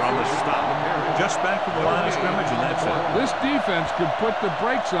is there on the stop. Just back to the line of scrimmage, and that's it. This defense could put the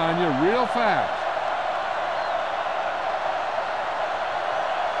brakes on you real fast.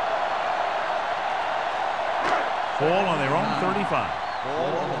 Ball on their own 35.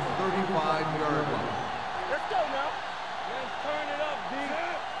 Ball on the 35-yard line. Let's go now. Let's turn it up, D.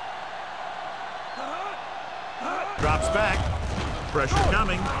 Drops back. Pressure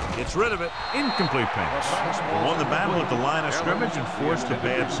coming. Gets rid of it. Incomplete pass. Won the battle at the line of scrimmage and forced a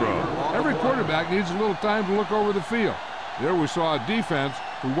bad throw. Every quarterback needs a little time to look over the field. There we saw a defense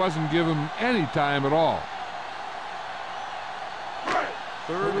who wasn't given any time at all.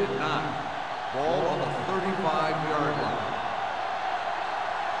 3rd and 9. Ball on the 35-yard line.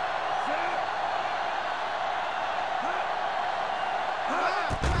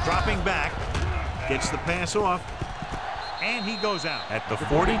 Dropping back. Gets the pass off. And he goes out at the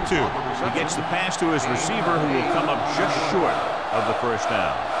 42. He gets the pass to his receiver, who will come up just short of the first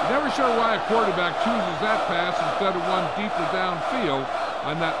down. Never sure why a quarterback chooses that pass instead of one deeper downfield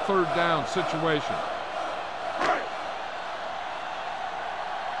on that 3rd down situation.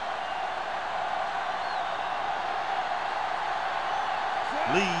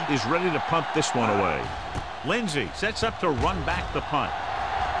 Lee is ready to punt this one away. Lindsey sets up to run back the punt.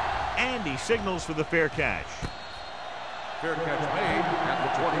 And he signals for the fair catch. Fair catch made at the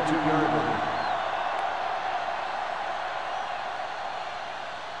 22-yard line.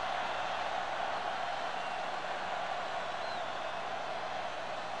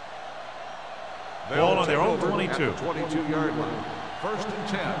 Ball on their own 22. At the 22-yard line. 1st and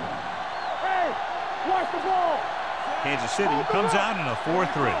 10. Hey, watch the ball. Kansas City comes out in a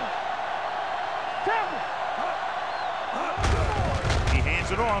 4-3. Tackle. He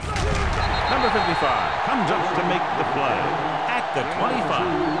hands it off. Number 55 comes up to make the play at the 25.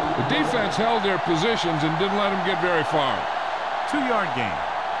 The defense held their positions and didn't let them get very far. 2-yard gain.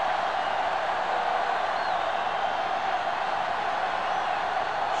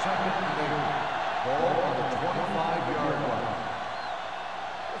 Second and 8. Ball on the 25-yard line.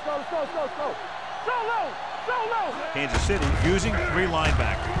 Let's go, let's go, let's go, let's go. So low, so low. Kansas City using 3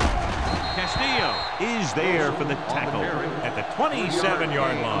 linebackers. Castillo is there for the tackle at the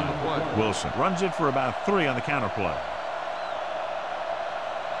 27-yard line. Wilson runs it for about 3 on the counter play.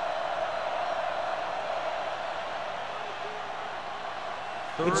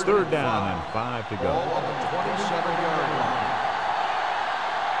 It's 3rd down and 5 to go. Ball on the 27-yard line.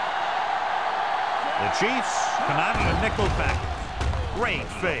 The Chiefs come out in a nickel package. Great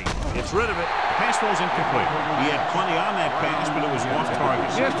fake. Gets rid of it. The pass falls incomplete. He had plenty on that pass, but it was off target.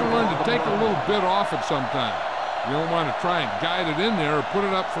 He has to learn to take a little bit off it sometime. You don't want to try and guide it in there or put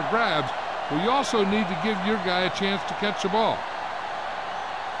it up for grabs, but you also need to give your guy a chance to catch the ball.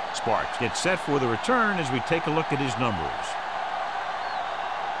 Sparks gets set for the return as we take a look at his numbers.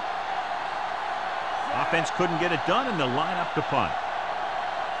 Offense couldn't get it done, and they'll line up to punt.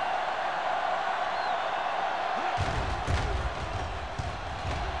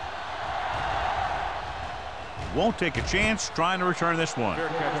 Won't take a chance trying to return this one. Fair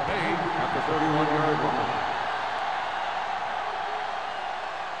catch made at the 31-yard line.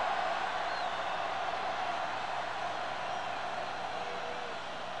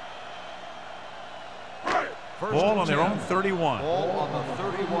 Ball on their own 31. Ball on the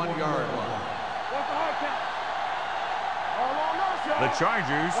 31-yard line. What's the hard count? All on us, y'all. The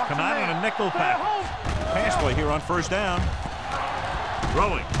Chargers come out in a nickel Stay package. home. Pass play here on 1st down.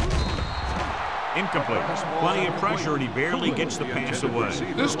 Throwing. Incomplete. Plenty of pressure, and he barely gets the pass away.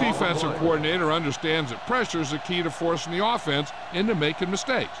 This defensive coordinator understands that pressure is the key to forcing the offense into making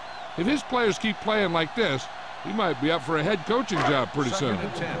mistakes. If his players keep playing like this, he might be up for a head coaching job pretty soon. 2nd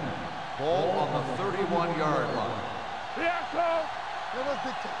and 10. Ball on the 31-yard line. Yeah, Cole. Give us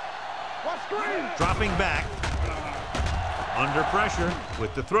the kick. Watch screen. Dropping back. Under pressure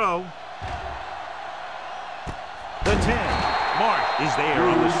with the throw. The 10. Mark is there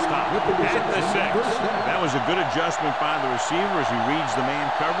on the stop at the 6. That was a good adjustment by the receiver as he reads the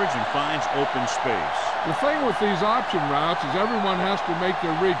man coverage and finds open space. The thing with these option routes is everyone has to make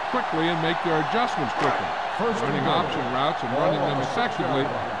their read quickly and make their adjustments quickly. Running option routes and running them effectively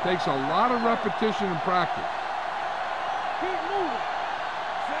takes a lot of repetition and practice.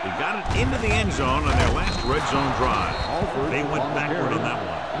 They got it into the end zone on their last red zone drive. They went backward on that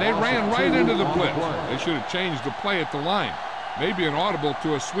one. They ran right into the blitz. They should have changed the play at the line. Maybe an audible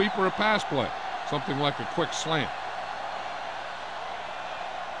to a sweep or a pass play. Something like a quick slant.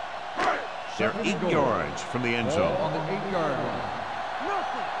 They're 8 yards from the end zone. On the 8-yard line.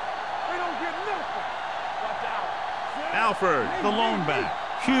 Nothing. They don't get nothing. Watch out. Alford, the lone back.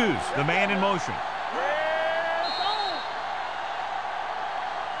 Hughes, the man in motion.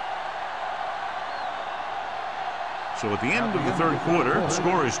 So at the end of the third quarter, the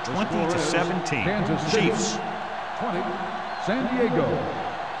score is 20-17. Kansas City, Chiefs. 20. San Diego,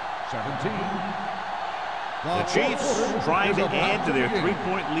 17. The Chiefs trying to add to their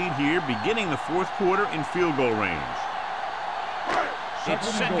 3-point lead here, beginning the fourth quarter in field goal range. It's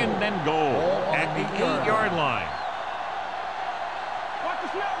second and goal at the 8-yard line. Watch the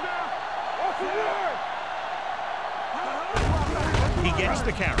snap now. Watch the word. He gets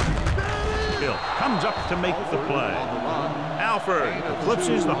the carry. Hill comes up to make the play. Alford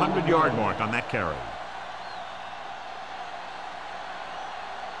eclipses the 100-yard mark on that carry.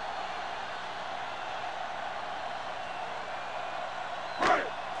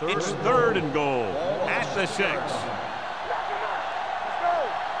 It's third and goal at the 6. Let's go.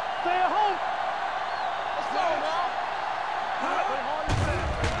 Stay at home. Let's go now.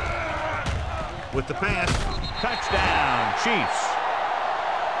 With the pass, touchdown, Chiefs.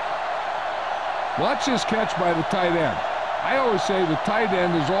 Watch this catch by the tight end. I always say the tight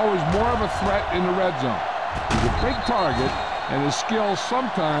end is always more of a threat in the red zone. He's a big target, and his skills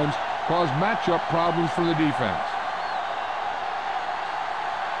sometimes cause matchup problems for the defense.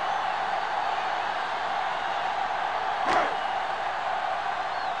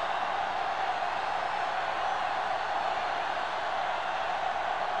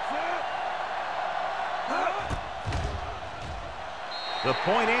 The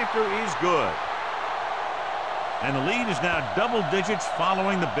point after is good. And the lead is now double digits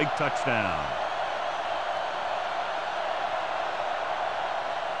following the big touchdown.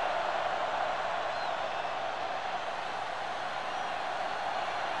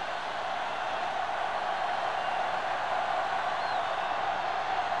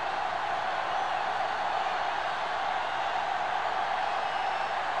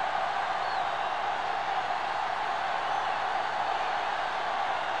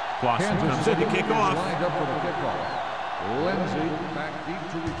 Clausen comes in to kick off. Lined up for the kickoff. Lindsay back deep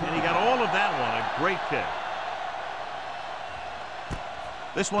to return. And he got all of that one. A great kick.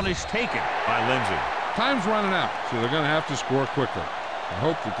 This one is taken by Lindsay. Time's running out, so they're going to have to score quickly. I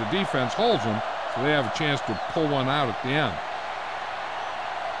hope that the defense holds them so they have a chance to pull one out at the end.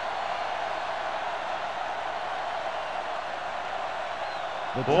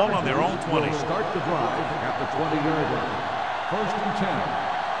 The Ball on their own 20. will start the drive at the 20-yard line. First and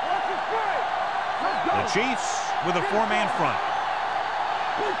 10. The Chiefs with a 4-man front.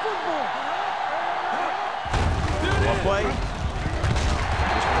 Well played.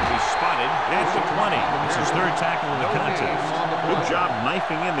 This one will be spotted at the 20. It's his third tackle in the contest. Good job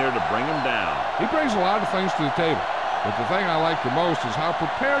knifing in there to bring him down. He brings a lot of things to the table, but the thing I like the most is how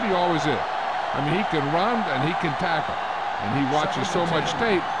prepared he always is. I mean, he can run and he can tackle, and he watches so much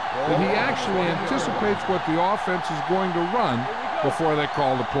tape that he actually anticipates what the offense is going to run before they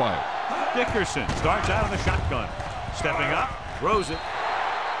call the play. Dickerson starts out of the shotgun. Stepping up, throws it.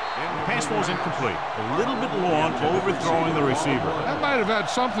 And the pass falls incomplete. A little bit long, overthrowing the receiver. That might have had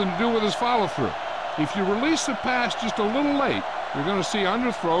something to do with his follow-through. If you release the pass just a little late, you're going to see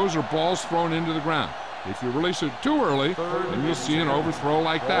underthrows or balls thrown into the ground. If you release it too early, then you'll see an overthrow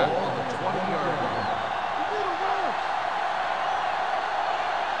like that.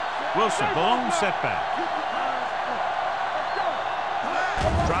 Wilson, the lone setback.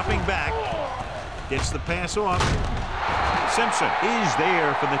 Dropping back, gets the pass off. Simpson is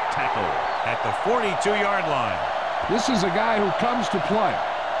there for the tackle at the 42-yard line. This is a guy who comes to play,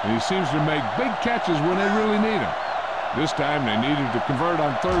 and he seems to make big catches when they really need him. This time they needed to convert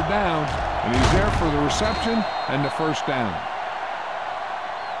on third down, and he's there for the reception and the first down.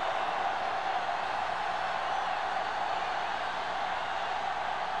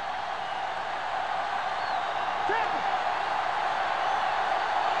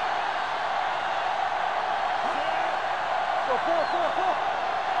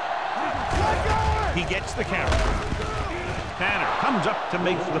 He gets the carry. Tanner comes up to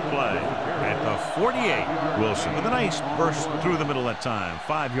make the play. At the 48, Wilson with a nice burst through the middle that time.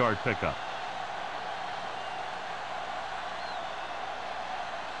 5-yard pickup.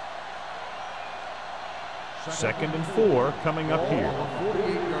 Second and 4 coming up here.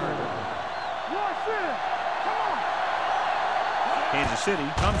 Kansas City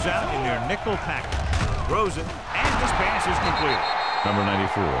comes out in their nickel package. Throws it, and this pass is completed. Number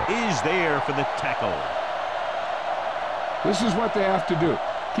 94 is there for the tackle. This is what they have to do.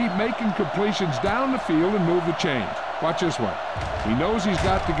 Keep making completions down the field and move the chains. Watch this one. He knows he's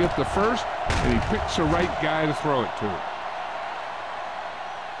got to get the first, and he picks the right guy to throw it to.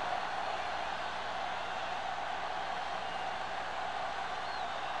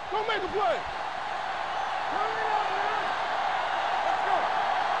 Don't make a play. Turn it up, man. Let's go.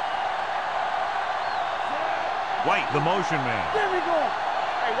 White, the motion man. There we go.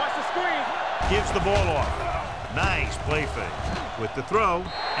 Hey, watch the screen. Gives the ball off. Nice play fake with the throw,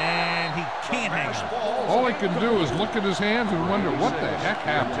 and he can't hang on. All he can do is look at his hands and wonder what the heck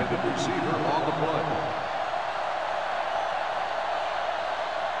happened. Intended receiver on the play.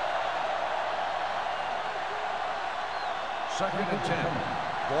 Second and 10.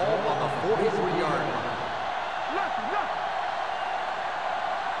 Ball on the 43-yard line.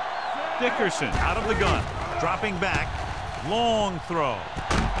 Dickerson out of the gun, dropping back, long throw.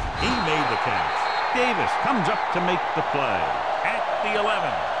 He made the catch. Davis comes up to make the play at the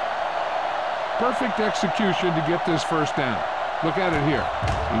 11. Perfect execution to get this first down. Look at it here.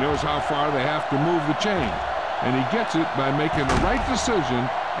 He knows how far they have to move the chain, and he gets it by making the right decision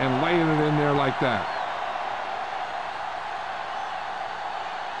and laying it in there like that.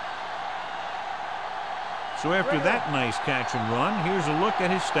 So after that nice catch and run, here's a look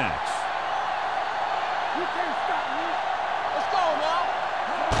at his stats. You can't stop me. Let's go now.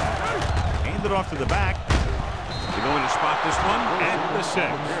 Hand it off to the back. They're going to spot this one at the 6.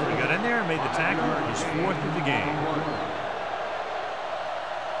 He got in there and made the tackle. His 4th of the game.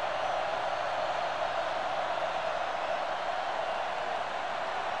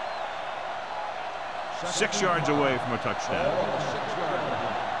 Six yards away from a touchdown.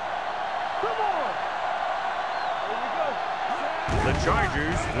 Come on. The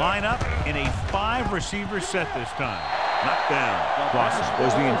Chargers line up in a 5-receiver set this time. Knocked down. Cross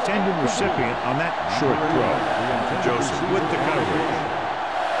was the intended recipient on that short throw. Joseph with the coverage.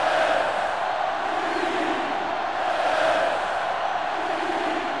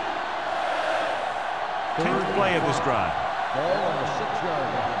 Tenth play of this drive. Ball on the 6-yard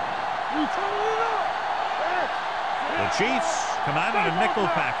line. You turn it up. The Chiefs come out in a nickel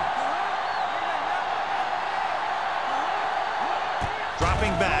package.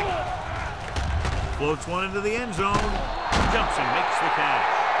 Dropping back. Floats one into the end zone. Jumps and makes the catch.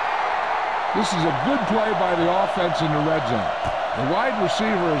 This is a good play by the offense in the red zone. The wide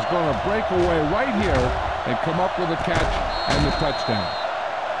receiver is going to break away right here and come up with a catch and the touchdown.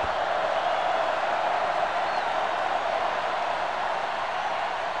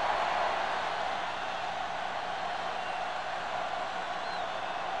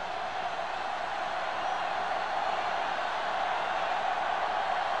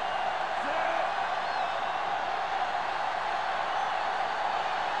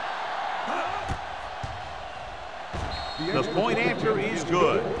 The point after is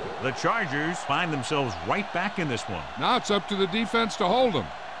good. The Chargers find themselves right back in this one. Now it's up to the defense to hold them.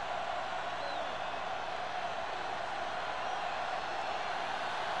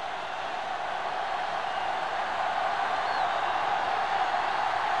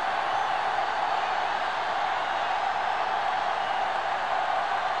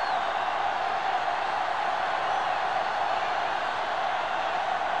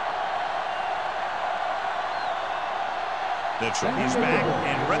 He's back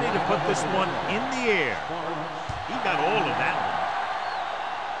and ready to put this one in the air. He got all of that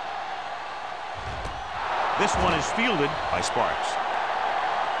one. This one is fielded by Sparks.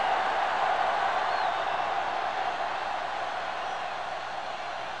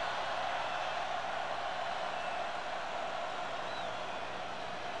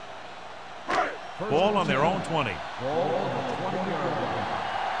 Ball on their own 20. Ball on the 20-yard line.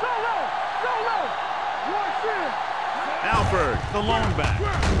 Go low. Go low. Watch it. Alford, the lone back.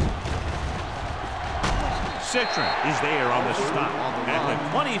 Citron is there on the stop at the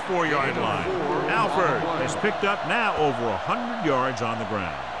 24-yard line. Alford has picked up now over 100 yards on the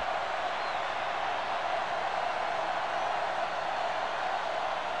ground.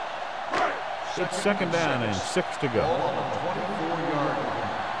 It's second down and 6 to go. Ball on the 24-yard line.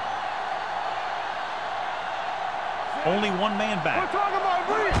 Only one man We're back. talking about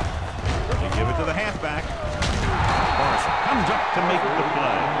real. They give it to the halfback. Parson comes up to make the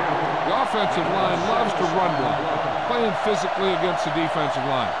play. The offensive line loves to run block, playing physically against the defensive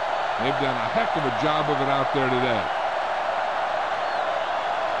line. They've done a heck of a job of it out there today.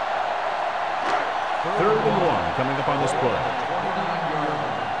 3rd and 1 coming up on this play.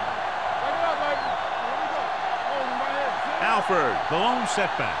 Alford, the lone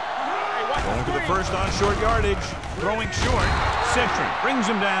setback. Going for the first on short yardage. Throwing short. Citron brings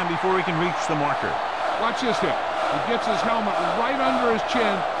him down before he can reach the marker. Watch this hit. He gets his helmet right under his chin,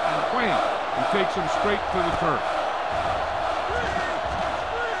 and wham, he takes him straight to the turf.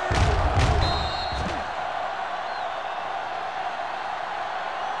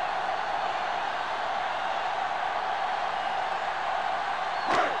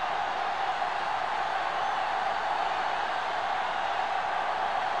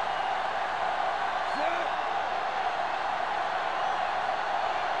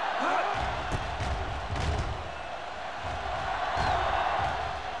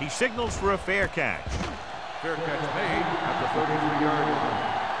 He signals for a fair catch. Fair catch made at the 33-yard line.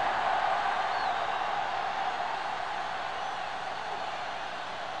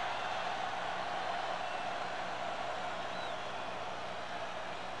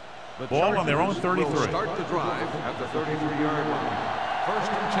 The Ball on their own 33. Will start the drive at the 33-yard line. 1st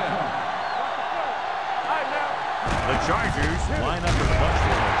and 10. The Chargers line up in a bunch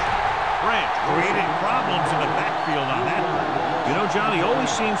formation. Branch created problems in the backfield on that. You know, John, he always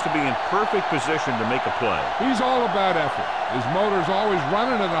seems to be in perfect position to make a play. He's all about effort. His motor's always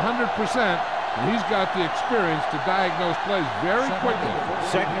running at 100%, and he's got the experience to diagnose plays very quickly.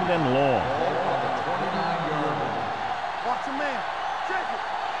 2nd and long. Watch a man. Check it.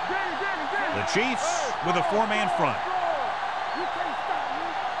 Get it. The Chiefs with a 4-man front. You can't stop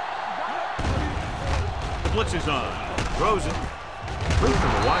me. The blitz is on. Throws it. Through to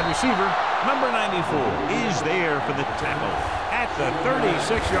the wide receiver. Number 94 is there for the tackle at the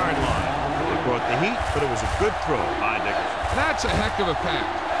 36-yard line. It brought the heat, but it was a good throw by Dickerson. That's a heck of a pass.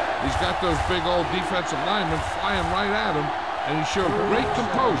 He's got those big old defensive linemen flying right at him, and he showed great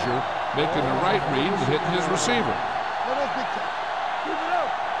composure, making the right read and hitting his receiver.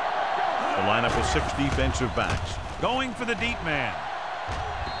 The lineup with 6 defensive backs. Going for the deep man.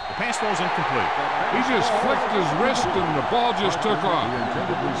 The pass falls incomplete. He just flicked his wrist and the ball just took off.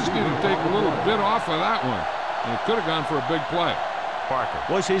 Just need to take a little bit off of that one, and it could have gone for a big play.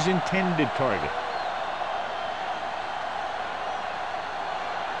 Parker was his intended target.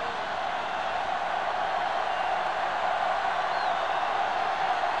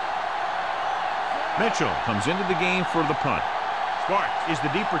 Mitchell comes into the game for the punt. Sparks is the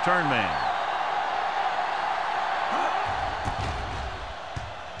deep return man.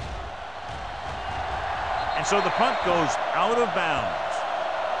 And so the punt goes out of bounds.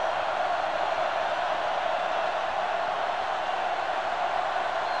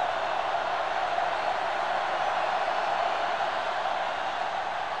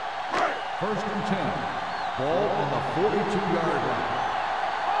 First and 10. Ball on the 42-yard line.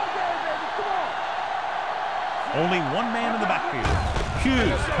 Only one man in the backfield.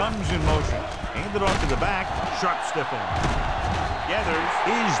 Hughes comes in motion. Handed off to the back. Sharp stiff on. Gathers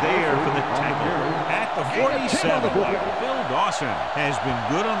is there for the tackle at the 47. Phil Dawson has been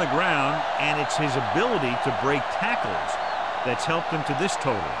good on the ground, and it's his ability to break tackles that's helped him to this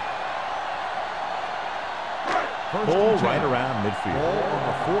total. Ball right around midfield. Ball on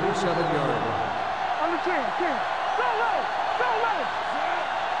the 47-yard line. On the 10. Go low.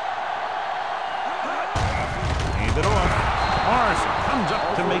 Handed off. Morrison comes up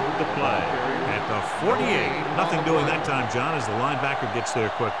to make the play. At the 48. Nothing doing that time, John, as the linebacker gets there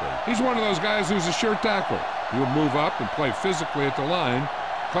quickly. He's one of those guys who's a sure tackler. He'll move up and play physically at the line,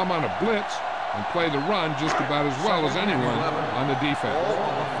 come on a blitz, and play the run just about as well as anyone on the defense. Ball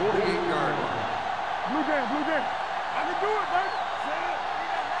on the 48-yard line. Blue down. I can do it, baby.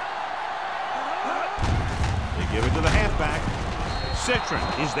 They give it to the halfback. Citron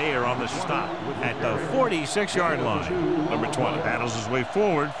is there on the stop at the 46-yard line. Number 20 battles his way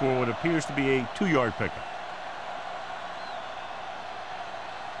forward for what appears to be a 2-yard pickup.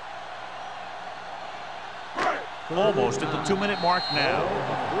 Almost at the 2-minute mark now.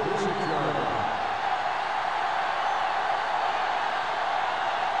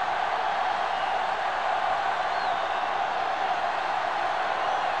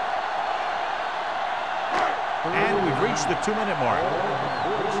 And we've reached the 2-minute mark.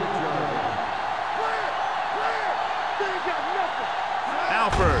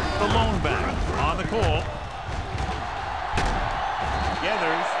 Alford, the lone back, on the call.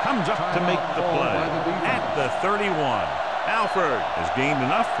 Gathers, comes up to make the play at the 31. Alford has gained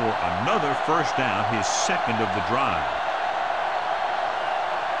enough for another first down, his second of the drive.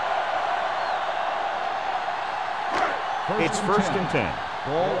 It's first and 10.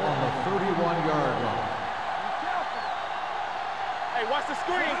 Ball on the 31-yard line. Hey, watch the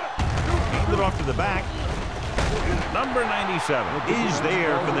screen. Handed off to the back. Number 97 is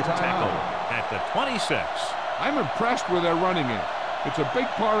there for the tackle at the 26. I'm impressed with their running game. It's a big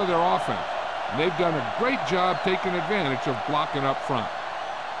part of their offense. And they've done a great job taking advantage of blocking up front.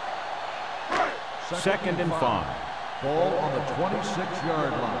 Second and 5. Ball on the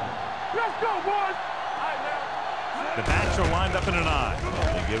 26-yard line. Let's go, boys. The backs are lined up in an I.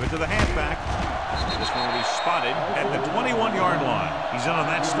 They give it to the halfback. This one will be spotted at the 21-yard line. He's in on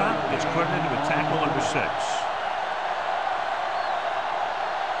that stop. It's credited with tackle number 6.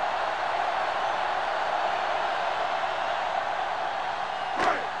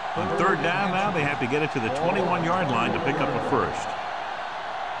 On third down now, they have to get it to the 21-yard line to pick up a first.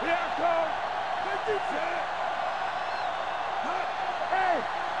 Here I come. Hey,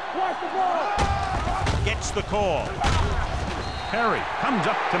 watch the ball. Gets the call. Perry comes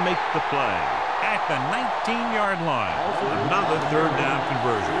up to make the play at the 19-yard line. Another third down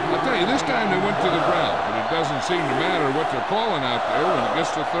conversion. I'll tell you, this time they went to the ground, but it doesn't seem to matter what they're calling out there. When it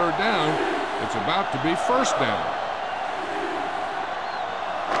gets to third down, it's about to be first down.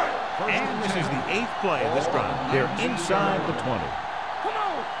 And this is the 8th play of this drive. They're inside the 20. Come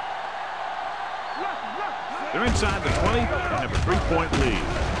on. They're inside the 20 and have a 3-point lead.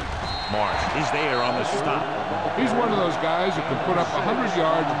 Marsh is there on the stop. He's one of those guys that can put up 100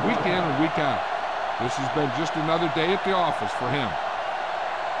 yards week in and week out. This has been just another day at the office for him.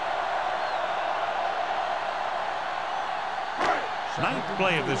 Ninth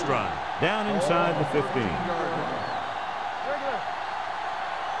play of this drive. Down inside the 15.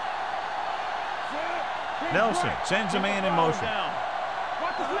 Nelson sends a man in motion.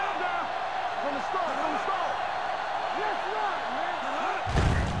 Watch the snap down. From the start, from the start. Yes, right,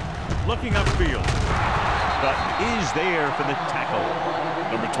 man. Looking upfield. But is there for the tackle.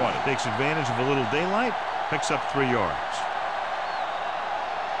 Number 20 takes advantage of a little daylight. Picks up 3 yards.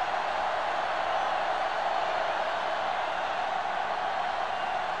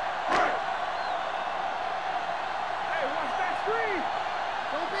 Hey, watch that screen.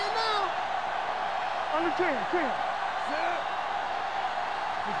 Don't be now. On the 10.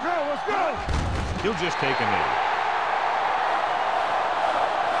 Let's go. He'll just take a knee.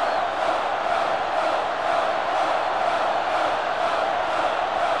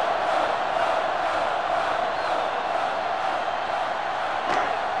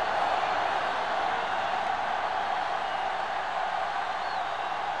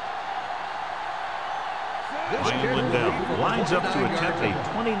 Ryan Lindell lines up to attempt a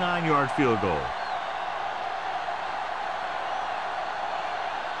 29-yard field goal.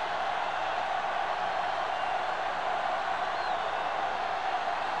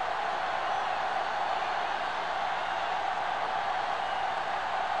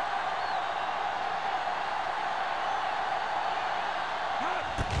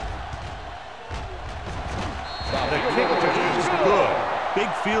 The kick is good.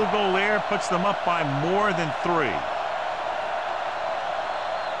 Big field goal there puts them up by more than 3.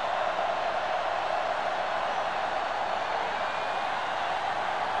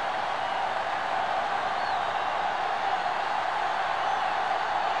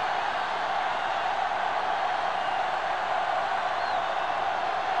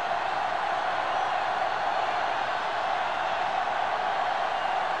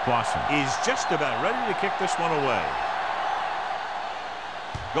 Clausen is just about ready to kick this one away.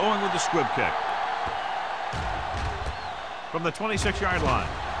 Going with the squib kick. From the 26-yard line.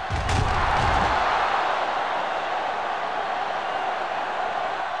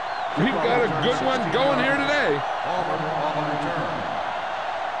 We've got a good one going here today.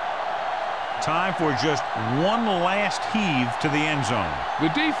 Time for just one last heave to the end zone.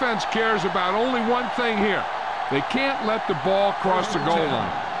 The defense cares about only one thing here. They can't let the ball cross the goal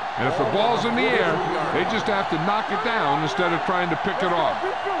line. And if the ball's in the air, they just have to knock it down instead of trying to pick it off.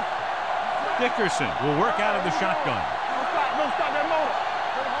 Dickerson will work out of the shotgun. Don't stop that motor.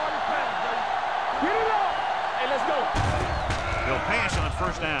 Get it up. Hey, let's go. They'll pass on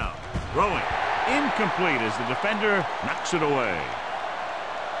first down. Throwing. Incomplete as the defender knocks it away.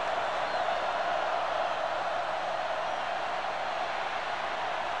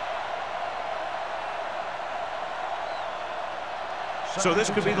 So this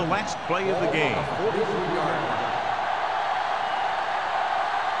could be the last play of the game.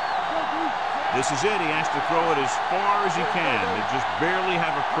 This is it. He has to throw it as far as he can. They just barely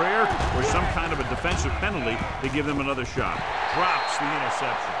have a prayer or some kind of a defensive penalty to give them another shot. Drops the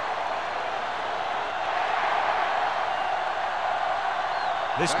interception.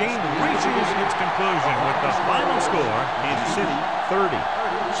 This game reaches its conclusion with the final score. Kansas City 30,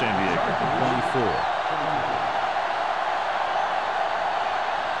 San Diego 24.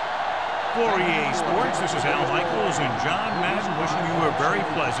 For EA Sports, this is Al Michaels and John Madden wishing you a very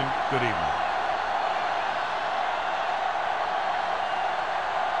pleasant good evening.